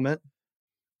one element.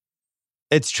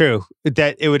 It's true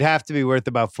that it would have to be worth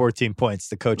about 14 points,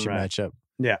 the coaching matchup.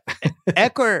 Yeah.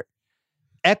 Eckler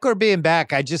being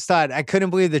back, I just thought, I couldn't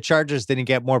believe the Chargers didn't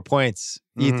get more points.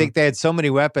 You think they had so many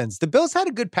weapons. The Bills had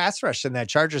a good pass rush in that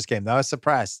Chargers game, though. I was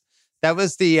surprised. That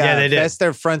was the they did. best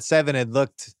their front seven had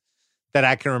looked that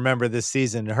I can remember this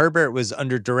season. Herbert was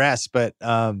under duress, but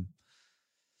still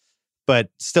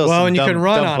well, some and you dumb, can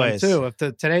run dumb on plays. them too. If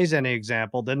today's any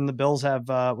example, didn't the Bills have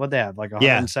what they have, like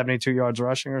 172 yards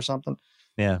rushing or something?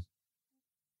 Yeah.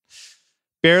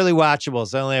 Barely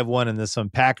watchables. I only have one in this one.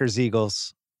 Packers,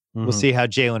 Eagles. We'll see how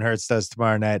Jalen Hurts does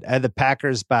tomorrow night. I had the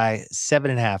Packers by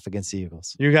 7.5 against the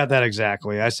Eagles. You got that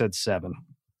exactly. I said 7.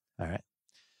 All right.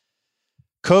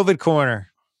 COVID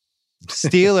corner.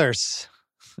 Steelers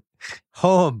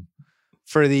home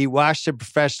for the Washington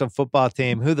professional football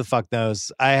team. Who the fuck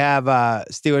knows? I have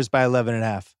Steelers by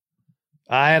 11.5.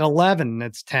 I had 11. And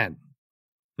it's 10.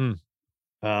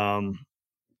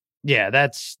 Yeah,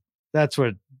 that's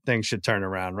where things should turn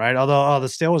around, right? Although the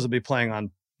Steelers will be playing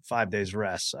on 5 days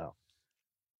rest, so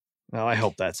I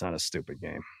hope that's not a stupid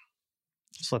game.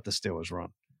 Just let the Steelers run.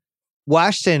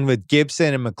 Washington with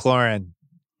Gibson and McLaurin.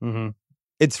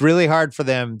 It's really hard for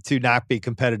them to not be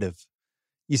competitive.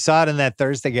 You saw it in that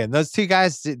Thursday game. Those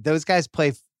guys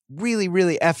play really,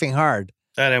 really effing hard.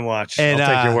 I didn't watch. And,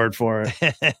 I'll take your word for it.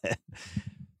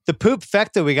 The poop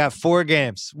fecta, we got 4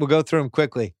 games. We'll go through them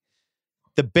quickly.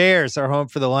 The Bears are home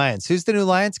for the Lions. Who's the new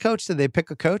Lions coach? Did they pick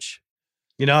a coach?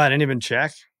 I didn't even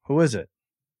check. Who is it?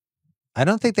 I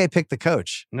don't think they picked the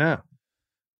coach. No.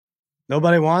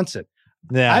 Nobody wants it.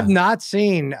 Yeah. I've not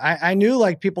seen. I knew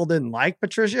like people didn't like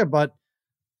Patricia, but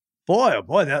boy, oh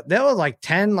boy, there was like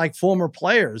 10 like former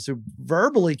players who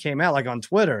verbally came out like on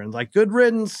Twitter and like good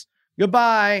riddance,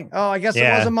 goodbye. Oh, I guess it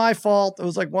wasn't my fault. It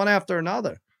was like one after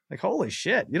another. Like, holy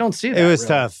shit. You don't see that. It was really.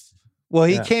 tough. Well,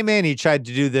 he came in, he tried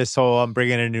to do this whole I'm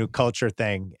bringing a new culture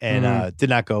thing and did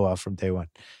not go well from day one.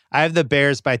 I have the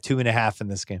Bears by 2.5 in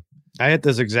this game. I hit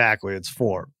this exactly. It's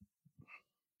 4.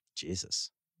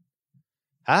 Jesus.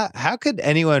 How could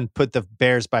anyone put the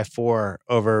Bears by 4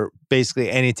 over basically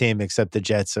any team except the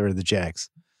Jets or the Jags?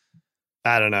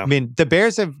 I don't know. I mean, the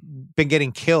Bears have been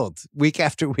getting killed week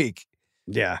after week.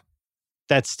 Yeah.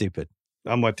 That's stupid.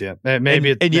 I'm with you.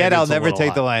 Maybe and yet I'll never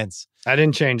take the Lions. I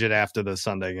didn't change it after the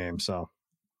Sunday game, so.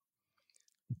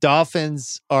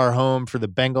 Dolphins are home for the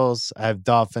Bengals. I have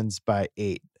Dolphins by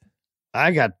 8.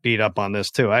 I got beat up on this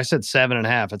too. I said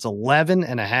 7.5. It's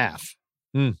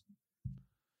 11.5.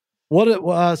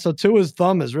 So Tua's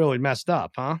thumb is really messed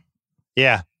up, huh?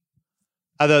 Yeah.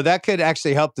 Although that could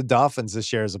actually help the Dolphins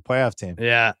this year as a playoff team.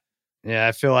 Yeah. Yeah.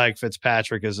 I feel like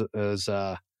Fitzpatrick is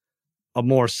a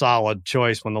more solid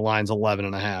choice when the line's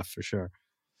 11.5 for sure.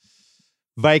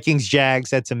 Vikings, Jags,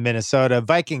 that's in Minnesota.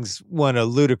 Vikings won a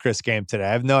ludicrous game today.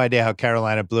 I have no idea how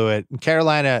Carolina blew it. And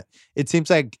Carolina, it seems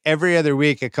like every other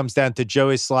week it comes down to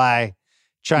Joey Sly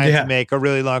trying to make a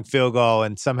really long field goal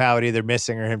and somehow it either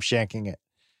missing or him shanking it.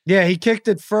 Yeah, he kicked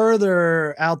it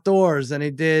further outdoors than he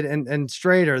did and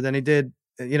straighter than he did,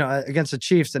 against the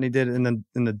Chiefs than he did in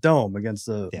the dome against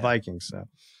the Vikings. So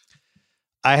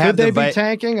could they be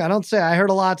tanking? I don't say. I heard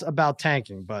a lot about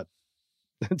tanking, but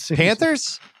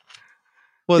Panthers?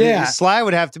 Well, Sly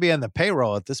would have to be on the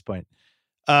payroll at this point.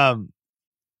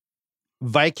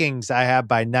 Vikings, I have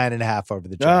by 9.5 over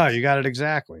the Giants. Oh, you got it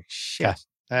exactly. Shit, yeah.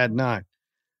 I had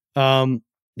 9.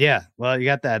 Yeah, well, you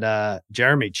got that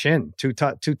Jeremy Chin, two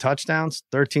touchdowns,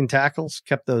 13 tackles,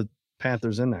 kept the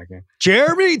Panthers in that game.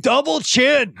 Jeremy Double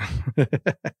Chin.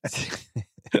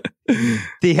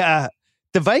 The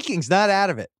Vikings not out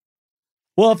of it.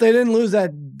 Well, if they didn't lose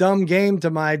that dumb game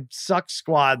to my suck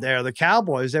squad there, the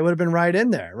Cowboys, they would have been right in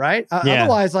there, right?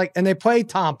 Otherwise, and they play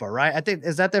Tampa, right? I think,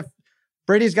 is that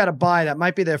Brady's got a bye. That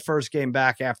might be their first game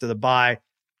back after the bye.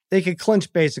 They could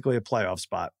clinch basically a playoff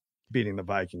spot, beating the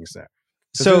Vikings there.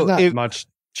 So there's not much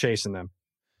chasing them.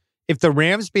 If the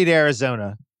Rams beat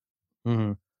Arizona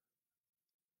and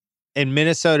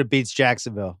Minnesota beats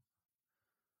Jacksonville,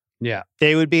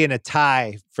 they would be in a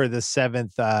tie for the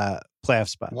 7th playoff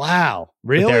spot. Wow.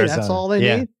 Really? That's all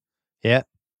they need? Yeah.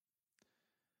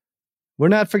 We're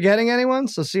not forgetting anyone?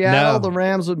 So Seattle, the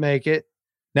Rams would make it.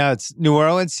 No, it's New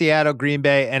Orleans, Seattle, Green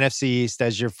Bay, NFC East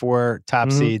as your 4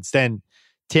 top seeds. Then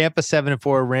Tampa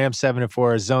 7-4, Rams 7-4,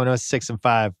 Arizona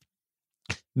 6-5.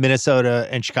 Minnesota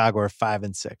and Chicago are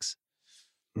 5-6.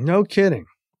 No kidding.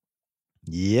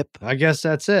 Yep. I guess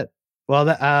that's it.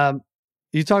 Well,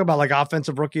 you talk about like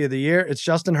offensive rookie of the year. It's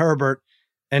Justin Herbert,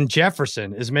 and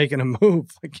Jefferson is making a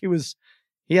move. Like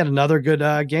he had another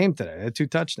good game today. He had 2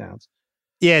 touchdowns.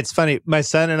 Yeah, it's funny. My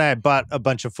son and I bought a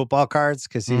bunch of football cards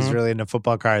because he's really into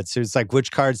football cards. So it's like,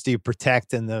 which cards do you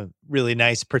protect in the really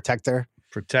nice protector?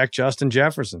 Protect Justin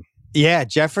Jefferson. Yeah,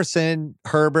 Jefferson,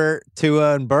 Herbert,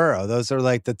 Tua, and Burrow. Those are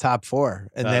like the top 4.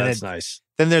 And then that's nice.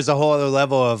 Then there's a whole other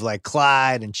level of like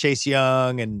Clyde and Chase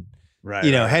Young and Right.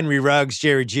 Henry Ruggs,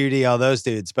 Jerry Jeudy, all those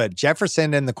dudes. But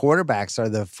Jefferson and the quarterbacks are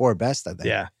the 4 best, I think.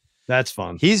 Yeah, that's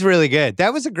fun. He's really good.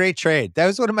 That was a great trade. That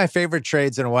was one of my favorite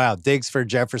trades in a while. Diggs for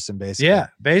Jefferson, basically. Yeah,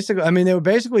 basically. I mean, they were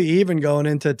basically even going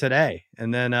into today.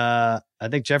 And then I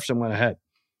think Jefferson went ahead.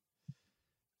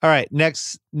 All right,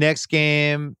 next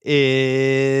game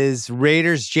is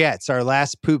Raiders-Jets, our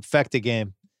last poop fecta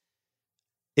game.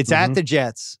 It's at the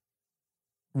Jets.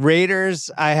 Raiders,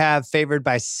 I have favored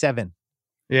by 7.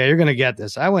 Yeah, you're going to get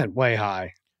this. I went way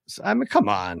high. I mean, come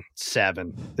on,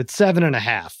 7. It's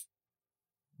 7.5.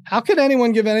 How could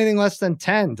anyone give anything less than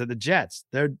 10 to the Jets?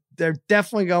 They're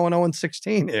definitely going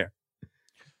 0-16 here.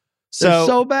 They're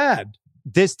so bad.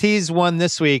 This tease won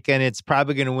this week, and it's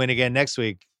probably going to win again next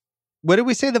week. What did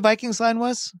we say the Vikings line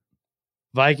was?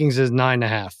 Vikings is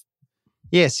 9.5.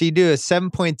 Yeah, so you do a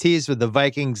 7-point tease with the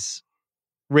Vikings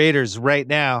Raiders right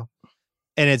now,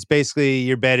 and it's basically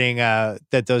you're betting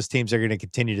that those teams are going to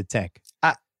continue to tank.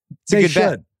 They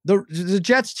should. The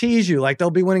Jets tease you like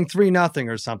they'll be winning 3-0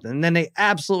 or something, and then they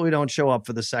absolutely don't show up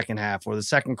for the second half or the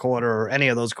second quarter or any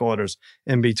of those quarters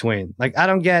in between. Like, I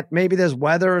don't get, maybe there's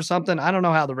weather or something. I don't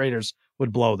know how the Raiders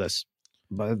would blow this.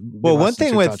 But one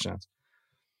thing with touchdowns.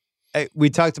 We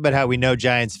talked about how we know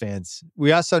Giants fans.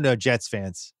 We also know Jets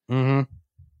fans. Mm-hmm.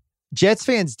 Jets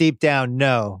fans deep down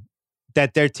know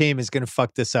that their team is going to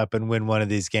fuck this up and win one of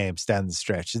these games down the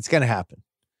stretch. It's going to happen.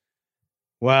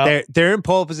 Well, they're in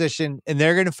pole position and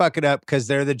they're going to fuck it up because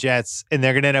they're the Jets and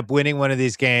they're going to end up winning one of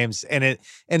these games. And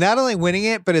not only winning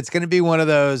it, but it's going to be one of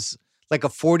those like a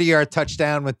 40-yard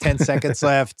touchdown with 10 seconds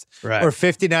left, right, or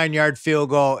 59-yard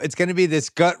field goal. It's going to be this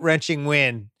gut-wrenching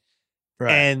win,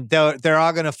 right, and they're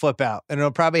all going to flip out, and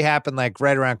it'll probably happen like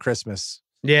right around Christmas.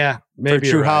 Yeah, maybe for a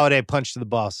true holiday punch to the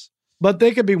balls. But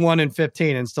they could be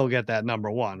 1-15 and still get that number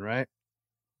 1, right?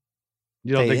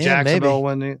 You don't think Jacksonville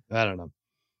win? I don't know.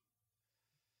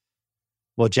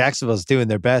 Well, Jacksonville's doing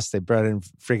their best. They brought in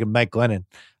freaking Mike Glennon.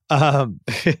 All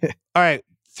right,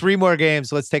 3 more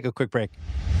games. Let's take a quick break.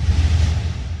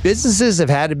 Businesses have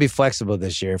had to be flexible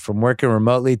this year, from working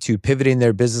remotely to pivoting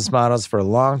their business models for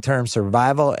long-term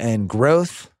survival and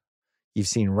growth. You've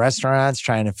seen restaurants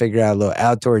trying to figure out a little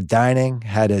outdoor dining,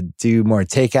 how to do more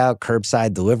takeout,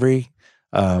 curbside delivery,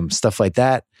 stuff like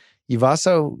that. You've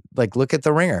also, look at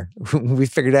The Ringer. We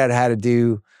figured out how to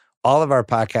do all of our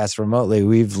podcasts remotely.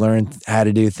 We've learned how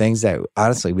to do things that,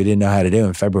 honestly, we didn't know how to do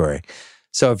in February.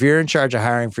 So if you're in charge of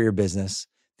hiring for your business,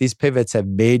 these pivots have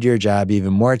made your job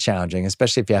even more challenging,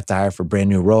 especially if you have to hire for brand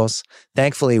new roles.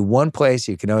 Thankfully, one place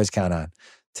you can always count on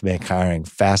to make hiring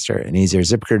faster and easier.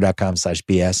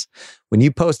 ZipRecruiter.com/BS. When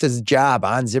you post a job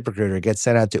on ZipRecruiter, it gets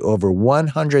sent out to over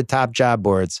 100 top job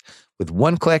boards with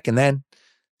one click, and then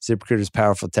ZipRecruiter's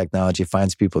powerful technology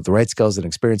finds people with the right skills and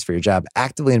experience for your job,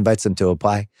 actively invites them to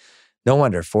apply. No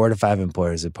wonder 4 to 5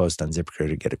 employers who post on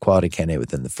ZipRecruiter get a quality candidate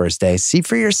within the first day. See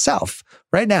for yourself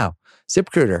right now.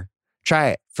 ZipRecruiter. Try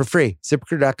it for free.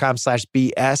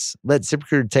 ZipRecruiter.com/BS. Let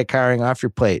ZipRecruiter take hiring off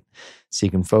your plate so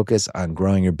you can focus on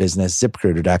growing your business.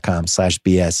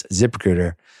 ZipRecruiter.com/BS.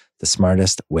 ZipRecruiter, the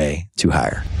smartest way to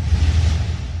hire.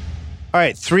 All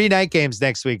right, 3 night games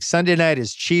next week. Sunday night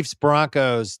is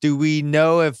Chiefs-Broncos. Do we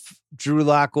know if Drew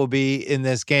Lock will be in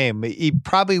this game? He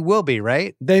probably will be,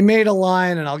 right? They made a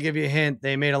line, and I'll give you a hint.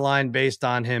 They made a line based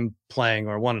on him playing,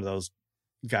 or one of those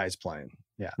guys playing.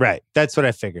 Yeah. Right. That's what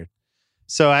I figured.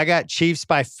 So I got Chiefs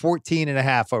by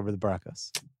 14.5 over the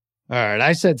Broncos. All right.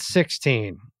 I said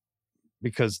 16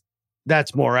 because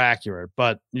that's more accurate,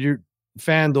 but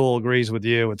FanDuel agrees with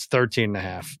you. It's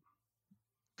 13.5.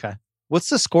 Okay. What's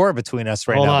the score between us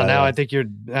right now? Hold on. Now I think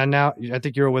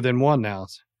you're within 1 now.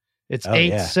 It's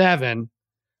 8-7.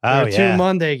 Oh, yeah. 2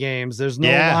 Monday games. There's no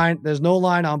line. There's no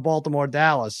line on Baltimore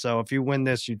Dallas. So if you win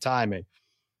this, you tie me.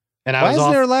 And why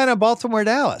isn't there a line on Baltimore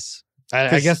Dallas?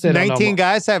 I guess they 19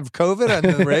 guys have COVID on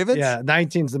the Ravens. Yeah,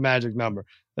 19's the magic number.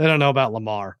 They don't know about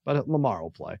Lamar, but Lamar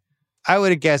will play. I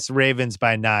would have guessed Ravens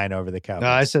by 9 over the Cowboys. No,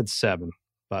 I said 7.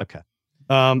 But, okay.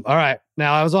 All right.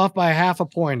 Now I was off by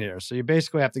 0.5 point here, so you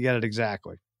basically have to get it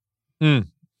exactly. 49ers.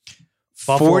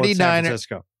 San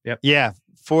Francisco. Yep. Yeah.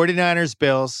 49ers,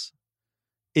 Bills.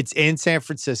 It's in San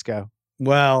Francisco.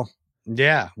 Well,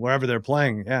 yeah, wherever they're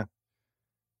playing. Yeah.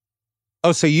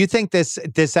 Oh, so you think this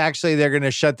actually they're going to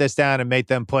shut this down and make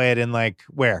them play it in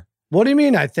where? What do you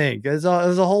mean? I think there's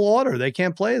a whole order. They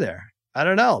can't play there. I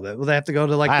don't know. Will they have to go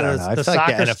to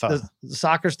the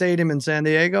soccer stadium in San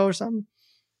Diego or something?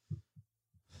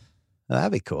 Well,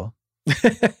 that'd be cool.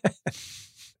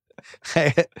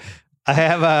 I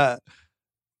have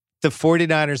the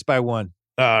 49ers by 1.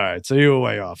 All right. So you were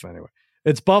way off anyway.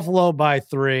 It's Buffalo by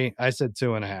 3. I said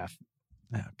 2.5.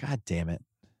 Oh, God damn it.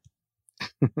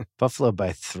 Buffalo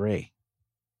by 3.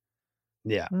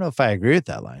 Yeah. I don't know if I agree with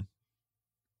that line.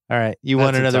 All right. You That's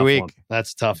won a another tough week. one.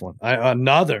 That's a tough one.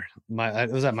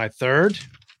 Was that my third?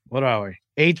 What are we?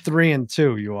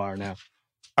 8-3-2 you are now.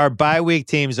 Our bye week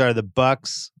teams are the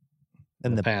Bucks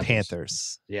and the Panthers.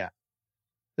 Panthers. Yeah.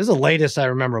 This is the latest I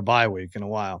remember a bye week in a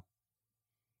while.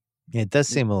 Yeah, it does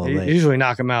seem a little You late. usually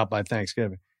knock them out by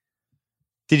Thanksgiving.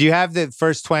 Did you have the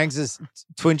first twinges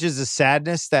of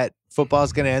sadness that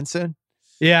football's going to end soon?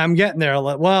 Yeah, I'm getting there.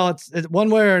 Well, it's one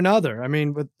way or another. I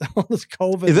mean, with all this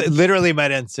COVID. It literally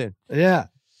might end soon. Yeah.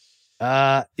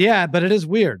 Yeah, but it is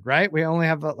weird, right? We only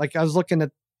have, I was looking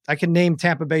at, I can name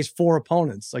Tampa Bay's 4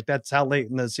 opponents. Like, that's how late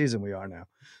in the season we are now.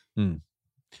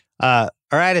 All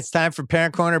right, it's time for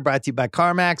Parent Corner, brought to you by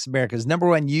CarMax, America's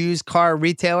 #1 used car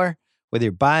retailer. Whether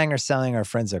you're buying or selling, our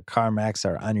friends at CarMax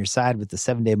are on your side with the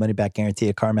 7-day money-back guarantee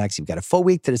at CarMax. You've got a full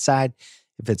week to decide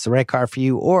if it's the right car for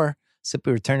you, or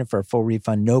simply return it for a full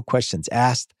refund, no questions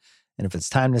asked. And if it's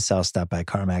time to sell, stop by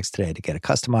CarMax today to get a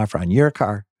custom offer on your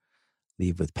car.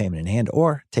 Leave with payment in hand,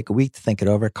 or take a week to think it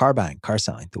over. Car buying, car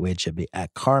selling, the way it should be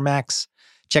at CarMax.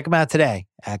 Check them out today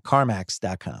at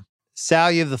CarMax.com.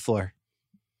 Sal, you have the floor.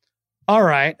 All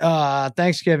right.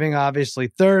 Thanksgiving, obviously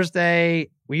Thursday.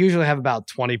 We usually have about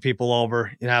 20 people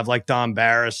over. You know, I have like Don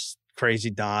Barris, Crazy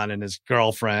Don, and his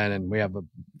girlfriend, and we have a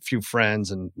few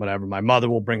friends and whatever. My mother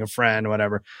will bring a friend,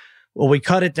 whatever. Well, we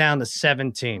cut it down to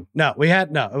 17. It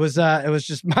was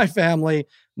just my family,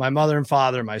 my mother and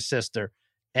father, my sister.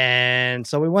 And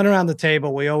so we went around the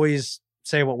table. We always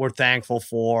say what we're thankful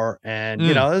for. And,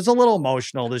 you know, it was a little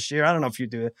emotional this year. I don't know if you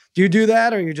do it. Do you do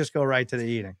that, or you just go right to the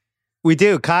eating? We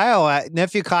do.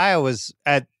 Nephew Kyle was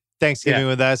at Thanksgiving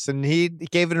with us, and he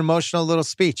gave an emotional little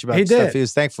speech about stuff he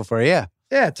was thankful for. Yeah.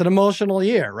 Yeah, it's an emotional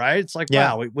year, right? It's like,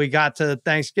 wow, we got to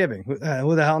Thanksgiving. Who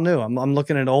the hell knew? I'm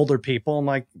looking at older people. I'm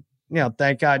like, you know,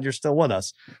 thank God you're still with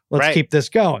us. Let's keep this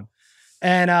going.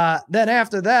 And then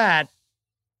after that,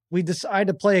 we decided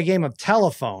to play a game of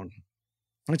telephone,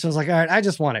 which was like, all right, I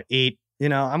just want to eat. You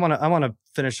know, I want to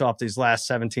finish off these last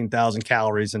 17,000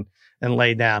 calories and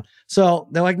lay down. So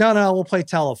they're like, no, we'll play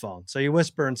telephone. So you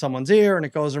whisper in someone's ear and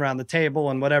it goes around the table,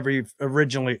 and whatever you've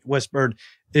originally whispered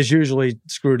is usually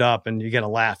screwed up and you get a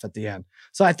laugh at the end.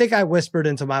 So I think I whispered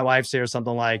into my wife's ear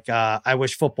something like, I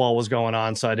wish football was going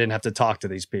on so I didn't have to talk to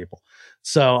these people.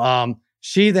 So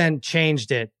she then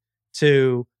changed it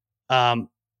to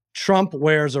Trump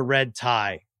wears a red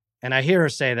tie. And I hear her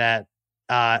say that.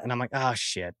 And I'm like, oh,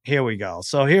 shit, here we go.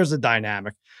 So here's the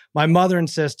dynamic. My mother and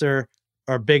sister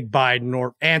are big Biden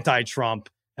or anti-Trump,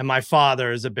 and my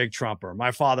father is a big Trumper.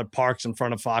 My father parks in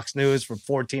front of Fox News for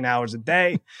 14 hours a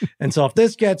day. And so if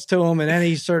this gets to him in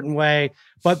any certain way,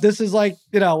 but this is like,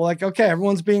 you know, like, okay,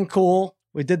 everyone's being cool.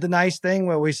 We did the nice thing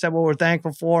where we said what we're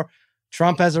thankful for.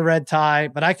 Trump has a red tie,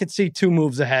 but I could see 2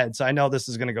 moves ahead. So I know this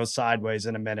is going to go sideways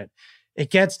in a minute.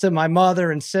 It gets to my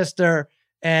mother and sister,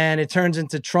 and it turns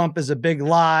into Trump is a big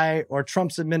lie, or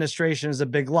Trump's administration is a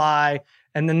big lie.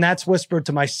 And then that's whispered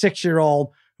to my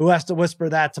 6-year-old, who has to whisper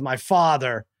that to my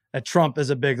father, that Trump is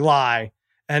a big lie.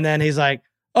 And then he's like,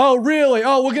 oh, really?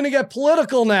 Oh, we're going to get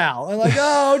political now. And like,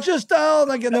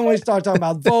 and then we start talking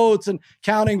about votes and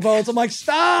counting votes. I'm like,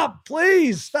 stop,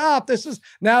 please stop.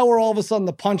 Now we're all of a sudden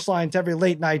the punchline to every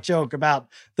late night joke about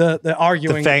the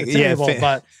arguing at the table.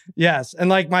 But yes. And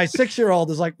like my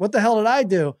 6-year-old is like, what the hell did I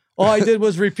do? All I did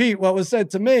was repeat what was said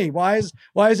to me. Why is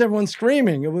everyone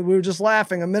screaming? We were just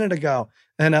laughing a minute ago.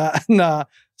 And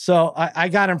so I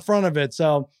got in front of it.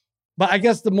 So, but I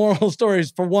guess the moral story is,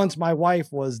 for once, my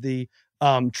wife was the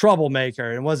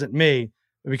troublemaker. It wasn't me,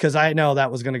 because I know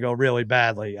that was going to go really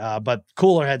badly. But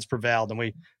cooler heads prevailed, and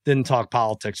we didn't talk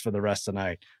politics for the rest of the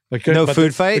night.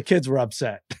 Food fight? The kids were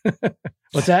upset.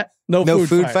 What's that? No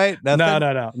food fight?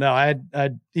 Nothing? No.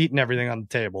 I'd eaten everything on the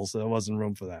table, so there wasn't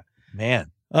room for that.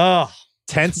 Man. Oh,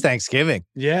 tense Thanksgiving.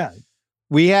 Yeah.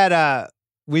 We had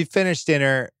we finished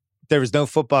dinner. There was no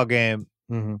football game.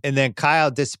 Mm-hmm. And then Kyle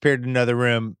disappeared in another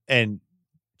room and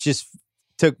just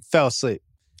fell asleep.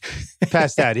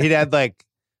 Passed out. He'd had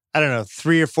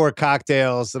 3 or 4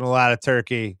 cocktails and a lot of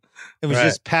turkey. It was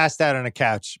just passed out on a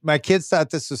couch. My kids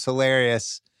thought this was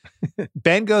hilarious.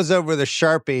 Ben goes over with a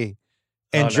Sharpie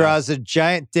and draws a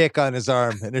giant dick on his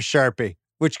arm in a Sharpie,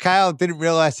 which Kyle didn't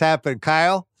realize happened.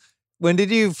 Kyle, when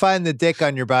did you find the dick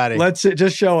on your body? Let's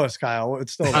just show us, Kyle.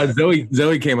 It's still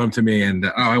Zoe came up to me and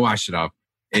I washed it off.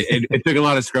 It took a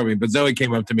lot of scrubbing, but Zoe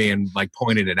came up to me and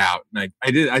pointed it out. And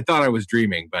I thought I was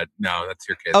dreaming, but no, that's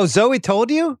your kid. Oh, Zoe told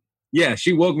you? Yeah,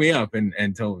 she woke me up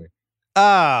and told me.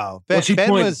 Oh,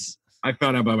 Ben was. I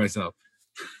found out by myself.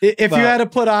 If you had to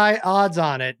put odds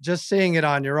on it, just seeing it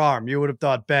on your arm, you would have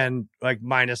thought Ben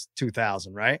minus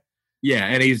 2,000, right? Yeah,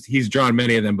 and he's drawn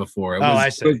many of them before. I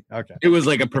see. Okay. It was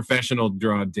like a professional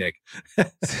drawn dick.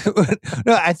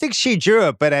 No, I think she drew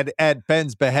it, but at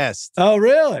Ben's behest. Oh,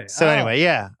 really? So anyway,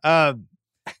 yeah.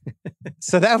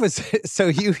 So that was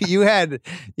you had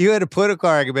a political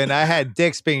argument. I had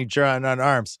dicks being drawn on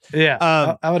arms.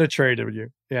 Yeah. I would have traded with you.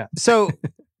 Yeah. So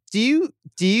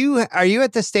are you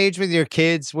at the stage with your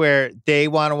kids where they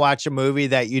want to watch a movie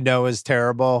that you know is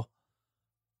terrible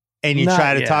and you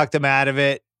try to talk them out of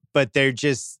it, but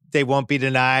they won't be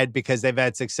denied because they've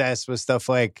had success with stuff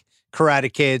like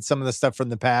Karate Kid, some of the stuff from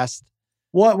the past?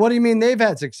 What do you mean they've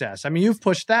had success? I mean, you've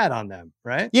pushed that on them,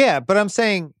 right? Yeah, but I'm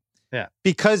saying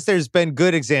because there's been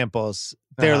good examples,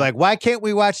 they're like, why can't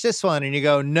we watch this one? And you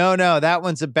go, no, that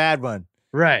one's a bad one.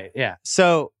 Right, yeah.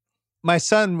 So my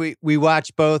son, we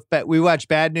watch both, but we watch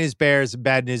Bad News Bears and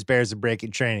Bad News Bears and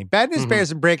Breaking Training. Bad News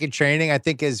Bears and Breaking Training, I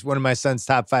think, is one of my son's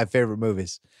top 5 favorite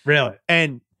movies. Really?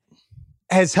 And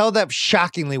has held up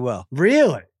shockingly well.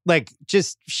 Really? Like,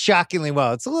 just shockingly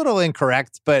well. It's a little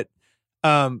incorrect, but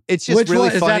it's just really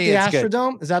funny. Is that the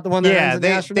Astrodome? Is that the one that ends in the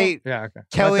Astrodome? Yeah, okay.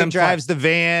 Kelly drives the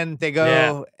van. They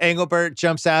go, Engelbert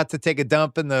jumps out to take a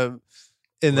dump in the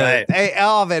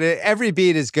all of it. Every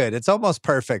beat is good. It's almost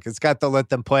perfect. It's got the let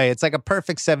them play. It's like a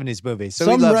perfect 70s movie. So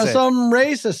some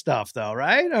racist stuff though,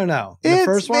 right? Or no? The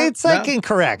first one? It's like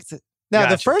incorrect. No,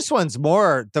 gotcha. The first one's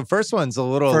a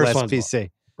little less PC.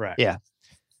 More. Right. Yeah.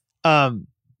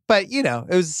 But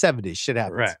it was the 70s. Shit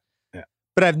happens. Right. Yeah.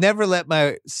 But I've never let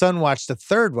my son watch the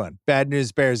third one, Bad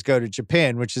News Bears Go to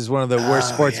Japan, which is one of the worst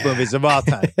sports movies of all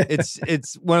time.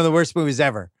 It's one of the worst movies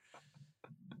ever.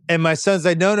 And my son's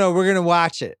like, no, we're going to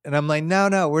watch it. And I'm like,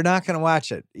 no, we're not going to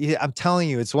watch it. I'm telling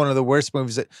you, it's one of the worst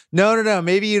movies. No,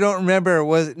 maybe you don't remember.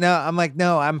 I'm like,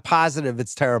 no, I'm positive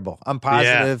it's terrible. I'm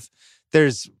positive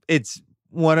it's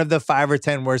one of the 5 or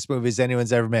 10 worst movies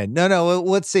anyone's ever made. No,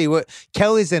 let's see.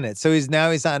 Kelly's in it. So he's on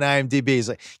IMDb. He's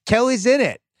like, Kelly's in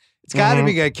it. It's got to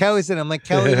be good. Kelly's in it. I'm like,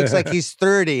 Kelly looks like he's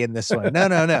 30 in this one.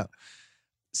 No.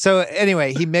 So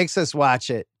anyway, he makes us watch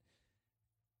it.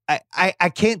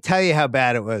 I can't tell you how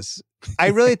bad it was. I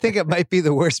really think it might be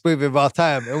the worst movie of all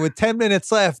time. And with 10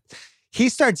 minutes left, he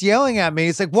starts yelling at me.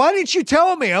 He's like, why didn't you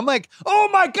tell me? I'm like, oh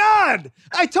my God,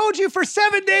 I told you for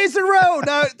 7 days in a row.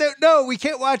 No, we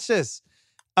can't watch this.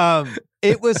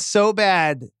 It was so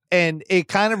bad. And it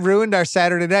kind of ruined our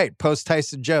Saturday night post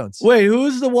Tyson-Jones. Wait,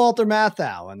 who's the Walter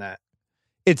Matthau in that?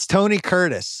 It's Tony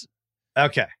Curtis.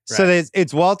 Okay. Right. So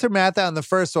it's Walter Matthau in the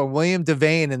first one, William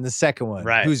Devane in the second one,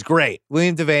 who's great.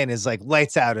 William Devane is like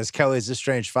lights out as Kelly's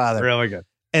estranged father. Really good.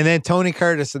 And then Tony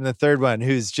Curtis in the third one,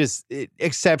 who's just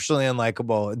exceptionally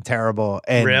unlikable and terrible.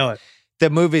 And really? The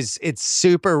movie's, it's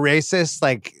super racist,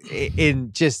 like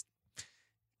in just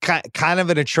kind of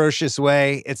an atrocious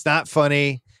way. It's not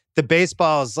funny. The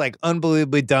baseball is like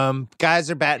unbelievably dumb. Guys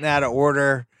are batting out of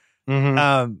order.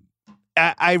 Mm-hmm.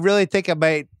 I really think I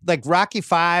might like Rocky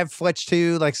V, Fletch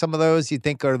 2, like some of those you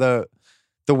think are the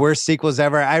worst sequels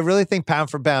ever. I really think pound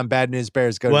for pound, Bad News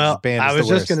Bears Go to Japan. I was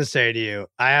just going to say to you,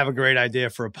 I have a great idea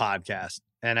for a podcast,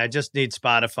 and I just need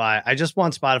Spotify. I just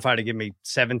want Spotify to give me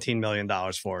 $17 million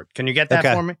for it. Can you get that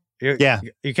for me?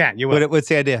 You can. You will. What's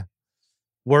the idea?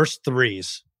 Worst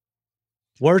threes.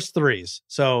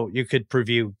 So you could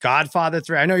preview Godfather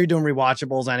 3. I know you're doing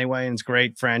rewatchables anyway, and it's a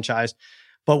great franchise.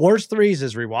 But worst threes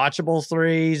is rewatchable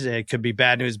threes. It could be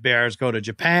Bad News Bears Go to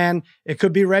Japan. It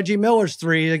could be Reggie Miller's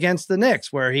 3 against the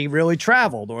Knicks, where he really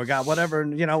traveled or got whatever.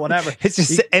 It's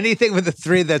just anything with the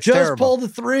 3 that's just terrible. Pull the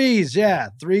threes. Yeah,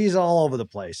 threes all over the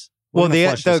place.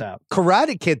 The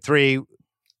Karate Kid 3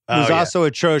 was also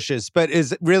atrocious, but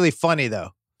is really funny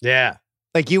though. Yeah,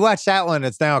 like you watch that one,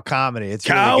 it's now a comedy. It's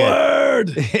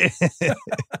coward. Really good.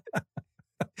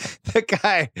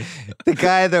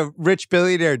 The rich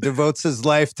billionaire devotes his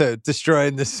life to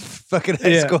destroying this fucking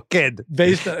high school kid.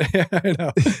 Based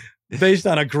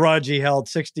on a grudge he held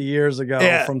 60 years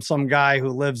ago from some guy who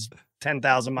lives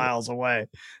 10,000 miles away.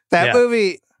 That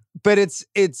movie, but it's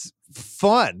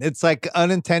fun. It's like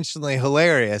unintentionally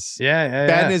hilarious.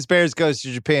 Bad News Bears Goes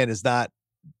to Japan is not.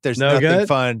 There's nothing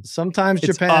fun. Sometimes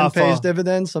Japan pays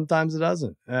dividends. Sometimes it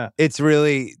doesn't. Yeah, it's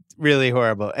really, really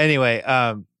horrible. Anyway,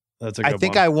 that's a good I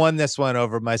think I won this one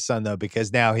over my son though,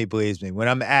 because now he believes me when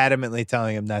I'm adamantly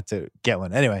telling him not to get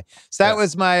one. Anyway, so that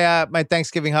was my my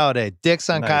Thanksgiving holiday. Dicks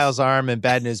on Kyle's arm and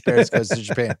Bad News Bears Goes to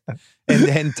Japan, and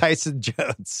then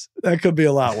Tyson-Jones. That could be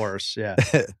a lot worse. Yeah,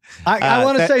 I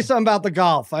want to say something about the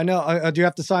golf. I know. Do you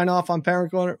have to sign off on Parent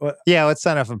Corner? What? Yeah, let's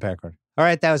sign off on Parent Corner. All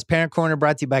right, that was Parent Corner,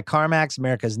 brought to you by CarMax,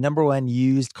 America's #1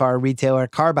 used car retailer.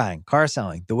 Car buying, car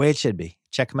selling, the way it should be.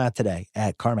 Check them out today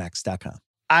at CarMax.com.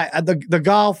 The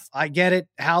golf, I get it.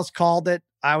 House called it.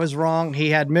 I was wrong. He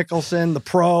had Mickelson, the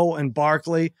pro, and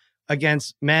Barkley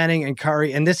against Manning and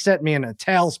Curry. And this set me in a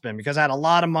tailspin because I had a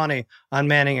lot of money on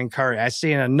Manning and Curry. I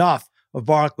seen enough of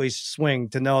Barkley's swing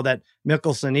to know that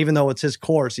Mickelson, even though it's his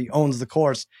course, he owns the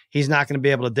course, he's not going to be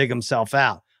able to dig himself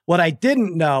out. What I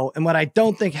didn't know, and what I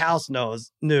don't think House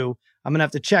knew, I'm going to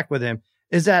have to check with him,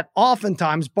 is that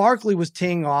oftentimes Barkley was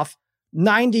teeing off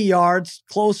 90 yards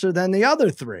closer than the other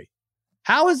three.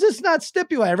 How is this not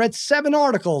stipulated? I read 7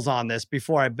 articles on this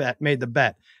before I made the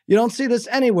bet. You don't see this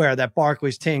anywhere that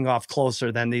Barkley's teeing off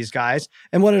closer than these guys.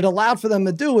 And what it allowed for them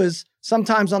to do is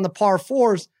sometimes on the par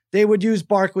 4s, they would use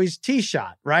Barkley's tee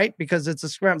shot, right? Because it's a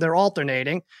scram, they're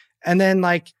alternating. And then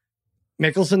like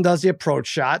Mickelson does the approach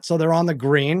shot. So they're on the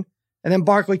green. And then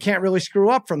Barkley can't really screw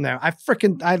up from there.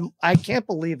 I can't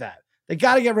believe that. They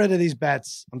got to get rid of these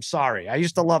bets. I'm sorry. I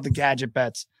used to love the gadget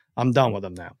bets. I'm done with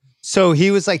them now. So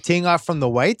he was like teeing off from the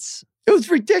whites? It was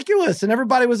ridiculous. And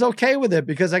everybody was okay with it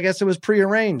because I guess it was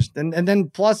prearranged. And then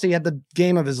plus he had the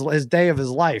game of his day of his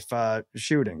life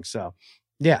shooting. So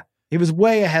yeah, he was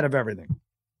way ahead of everything.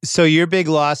 So your big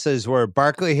losses were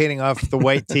Barkley hitting off the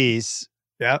white tees.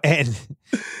 Yeah.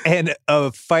 And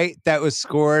a fight that was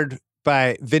scored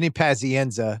by Vinny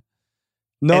Pazienza.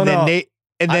 Nate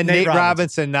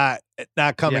Robinson not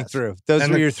coming through. Those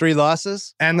were your 3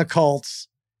 losses? And the Colts.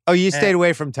 Oh, you stayed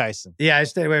away from Tyson. Yeah, I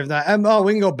stayed away from that.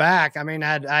 We can go back. I mean,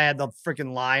 I had the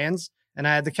freaking Lions and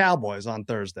I had the Cowboys on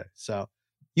Thursday. So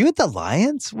you had the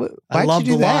Lions? Why'd I love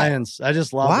you do the that? Lions. I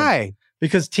just love Why? them.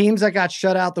 Because teams that got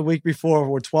shut out the week before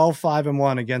were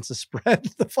 12-5-1 against the spread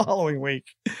the following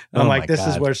week. And I'm like, this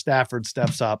is where Stafford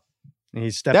steps up. And he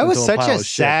stepped that into was such a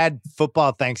sad shit.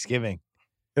 football Thanksgiving.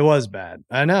 It was bad.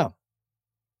 I know.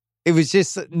 It was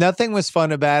just nothing was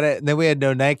fun about it. And then we had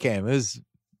no night game. It was.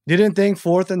 You didn't think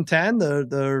 4th and 10,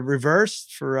 the reverse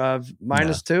for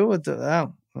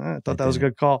 -2? I thought that was a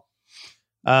good call.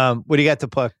 What do you got to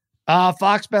plug?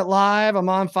 Fox Bet Live. I'm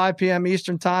on 5 p.m.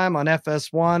 Eastern time on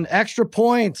FS1. Extra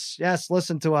Points. Yes,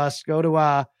 listen to us. Go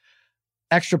to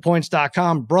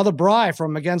extrapoints.com. Brother Bry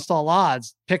from Against All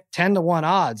Odds picked 10-1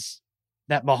 odds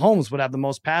that Mahomes would have the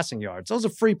most passing yards. Those are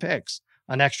free picks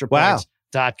on extrapoints.com.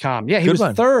 Yeah, he was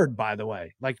third, by the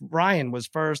way. Like Ryan was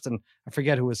first, and I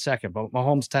forget who was second, but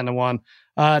Mahomes 10-1.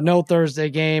 No Thursday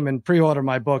game, and pre-order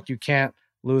my book. You can't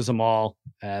lose them all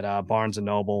at Barnes &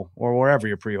 Noble or wherever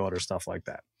you pre-order stuff like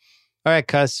that. All right,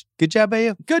 Cuss. Good job by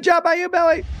you. Good job by you,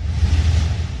 Billy.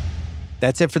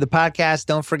 That's it for the podcast.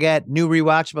 Don't forget, new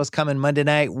rewatchables coming Monday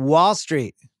night. Wall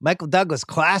Street, Michael Douglas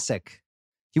classic.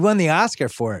 He won the Oscar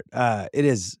for it. It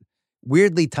is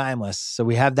weirdly timeless. So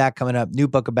we have that coming up. New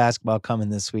book of basketball coming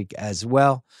this week as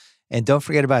well. And don't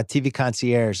forget about TV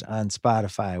Concierge on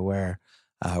Spotify, where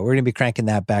we're going to be cranking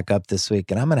that back up this week.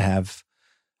 And I'm going to have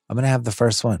the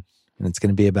first one. And it's going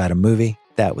to be about a movie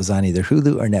that was on either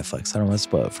Hulu or Netflix. I don't want to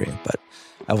spoil it for you, but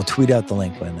I will tweet out the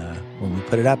link when we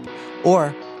put it up,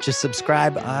 or just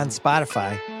subscribe on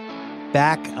Spotify.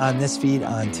 Back on this feed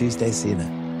on Tuesday. See you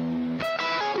then.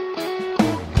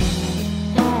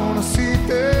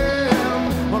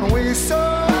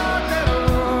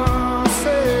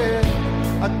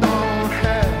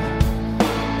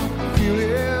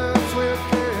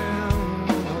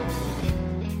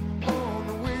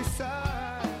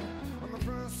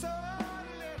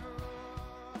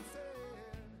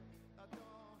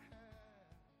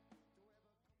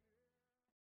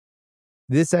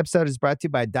 This episode is brought to you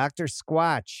by Dr.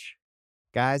 Squatch.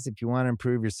 Guys, if you want to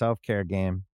improve your self-care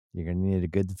game, you're going to need a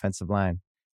good defensive line.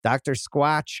 Dr.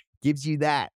 Squatch gives you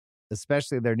that,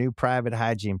 especially their new private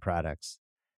hygiene products.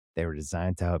 They were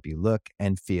designed to help you look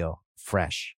and feel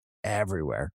fresh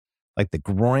everywhere. Like the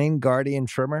Groin Guardian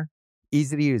Trimmer,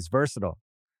 easy to use, versatile,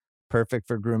 perfect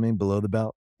for grooming below the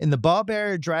belt. And the Ball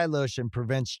Barrier Dry Lotion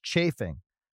prevents chafing,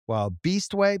 while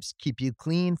Beast Wipes keep you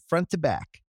clean front to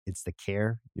back. It's the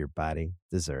care your body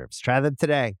deserves. Try them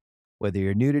today. Whether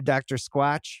you're new to Dr.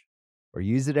 Squatch or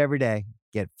use it every day,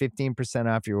 get 15%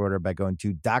 off your order by going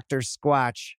to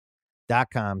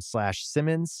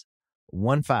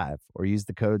drsquatch.com/Simmons15 or use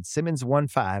the code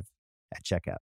Simmons15 at checkout.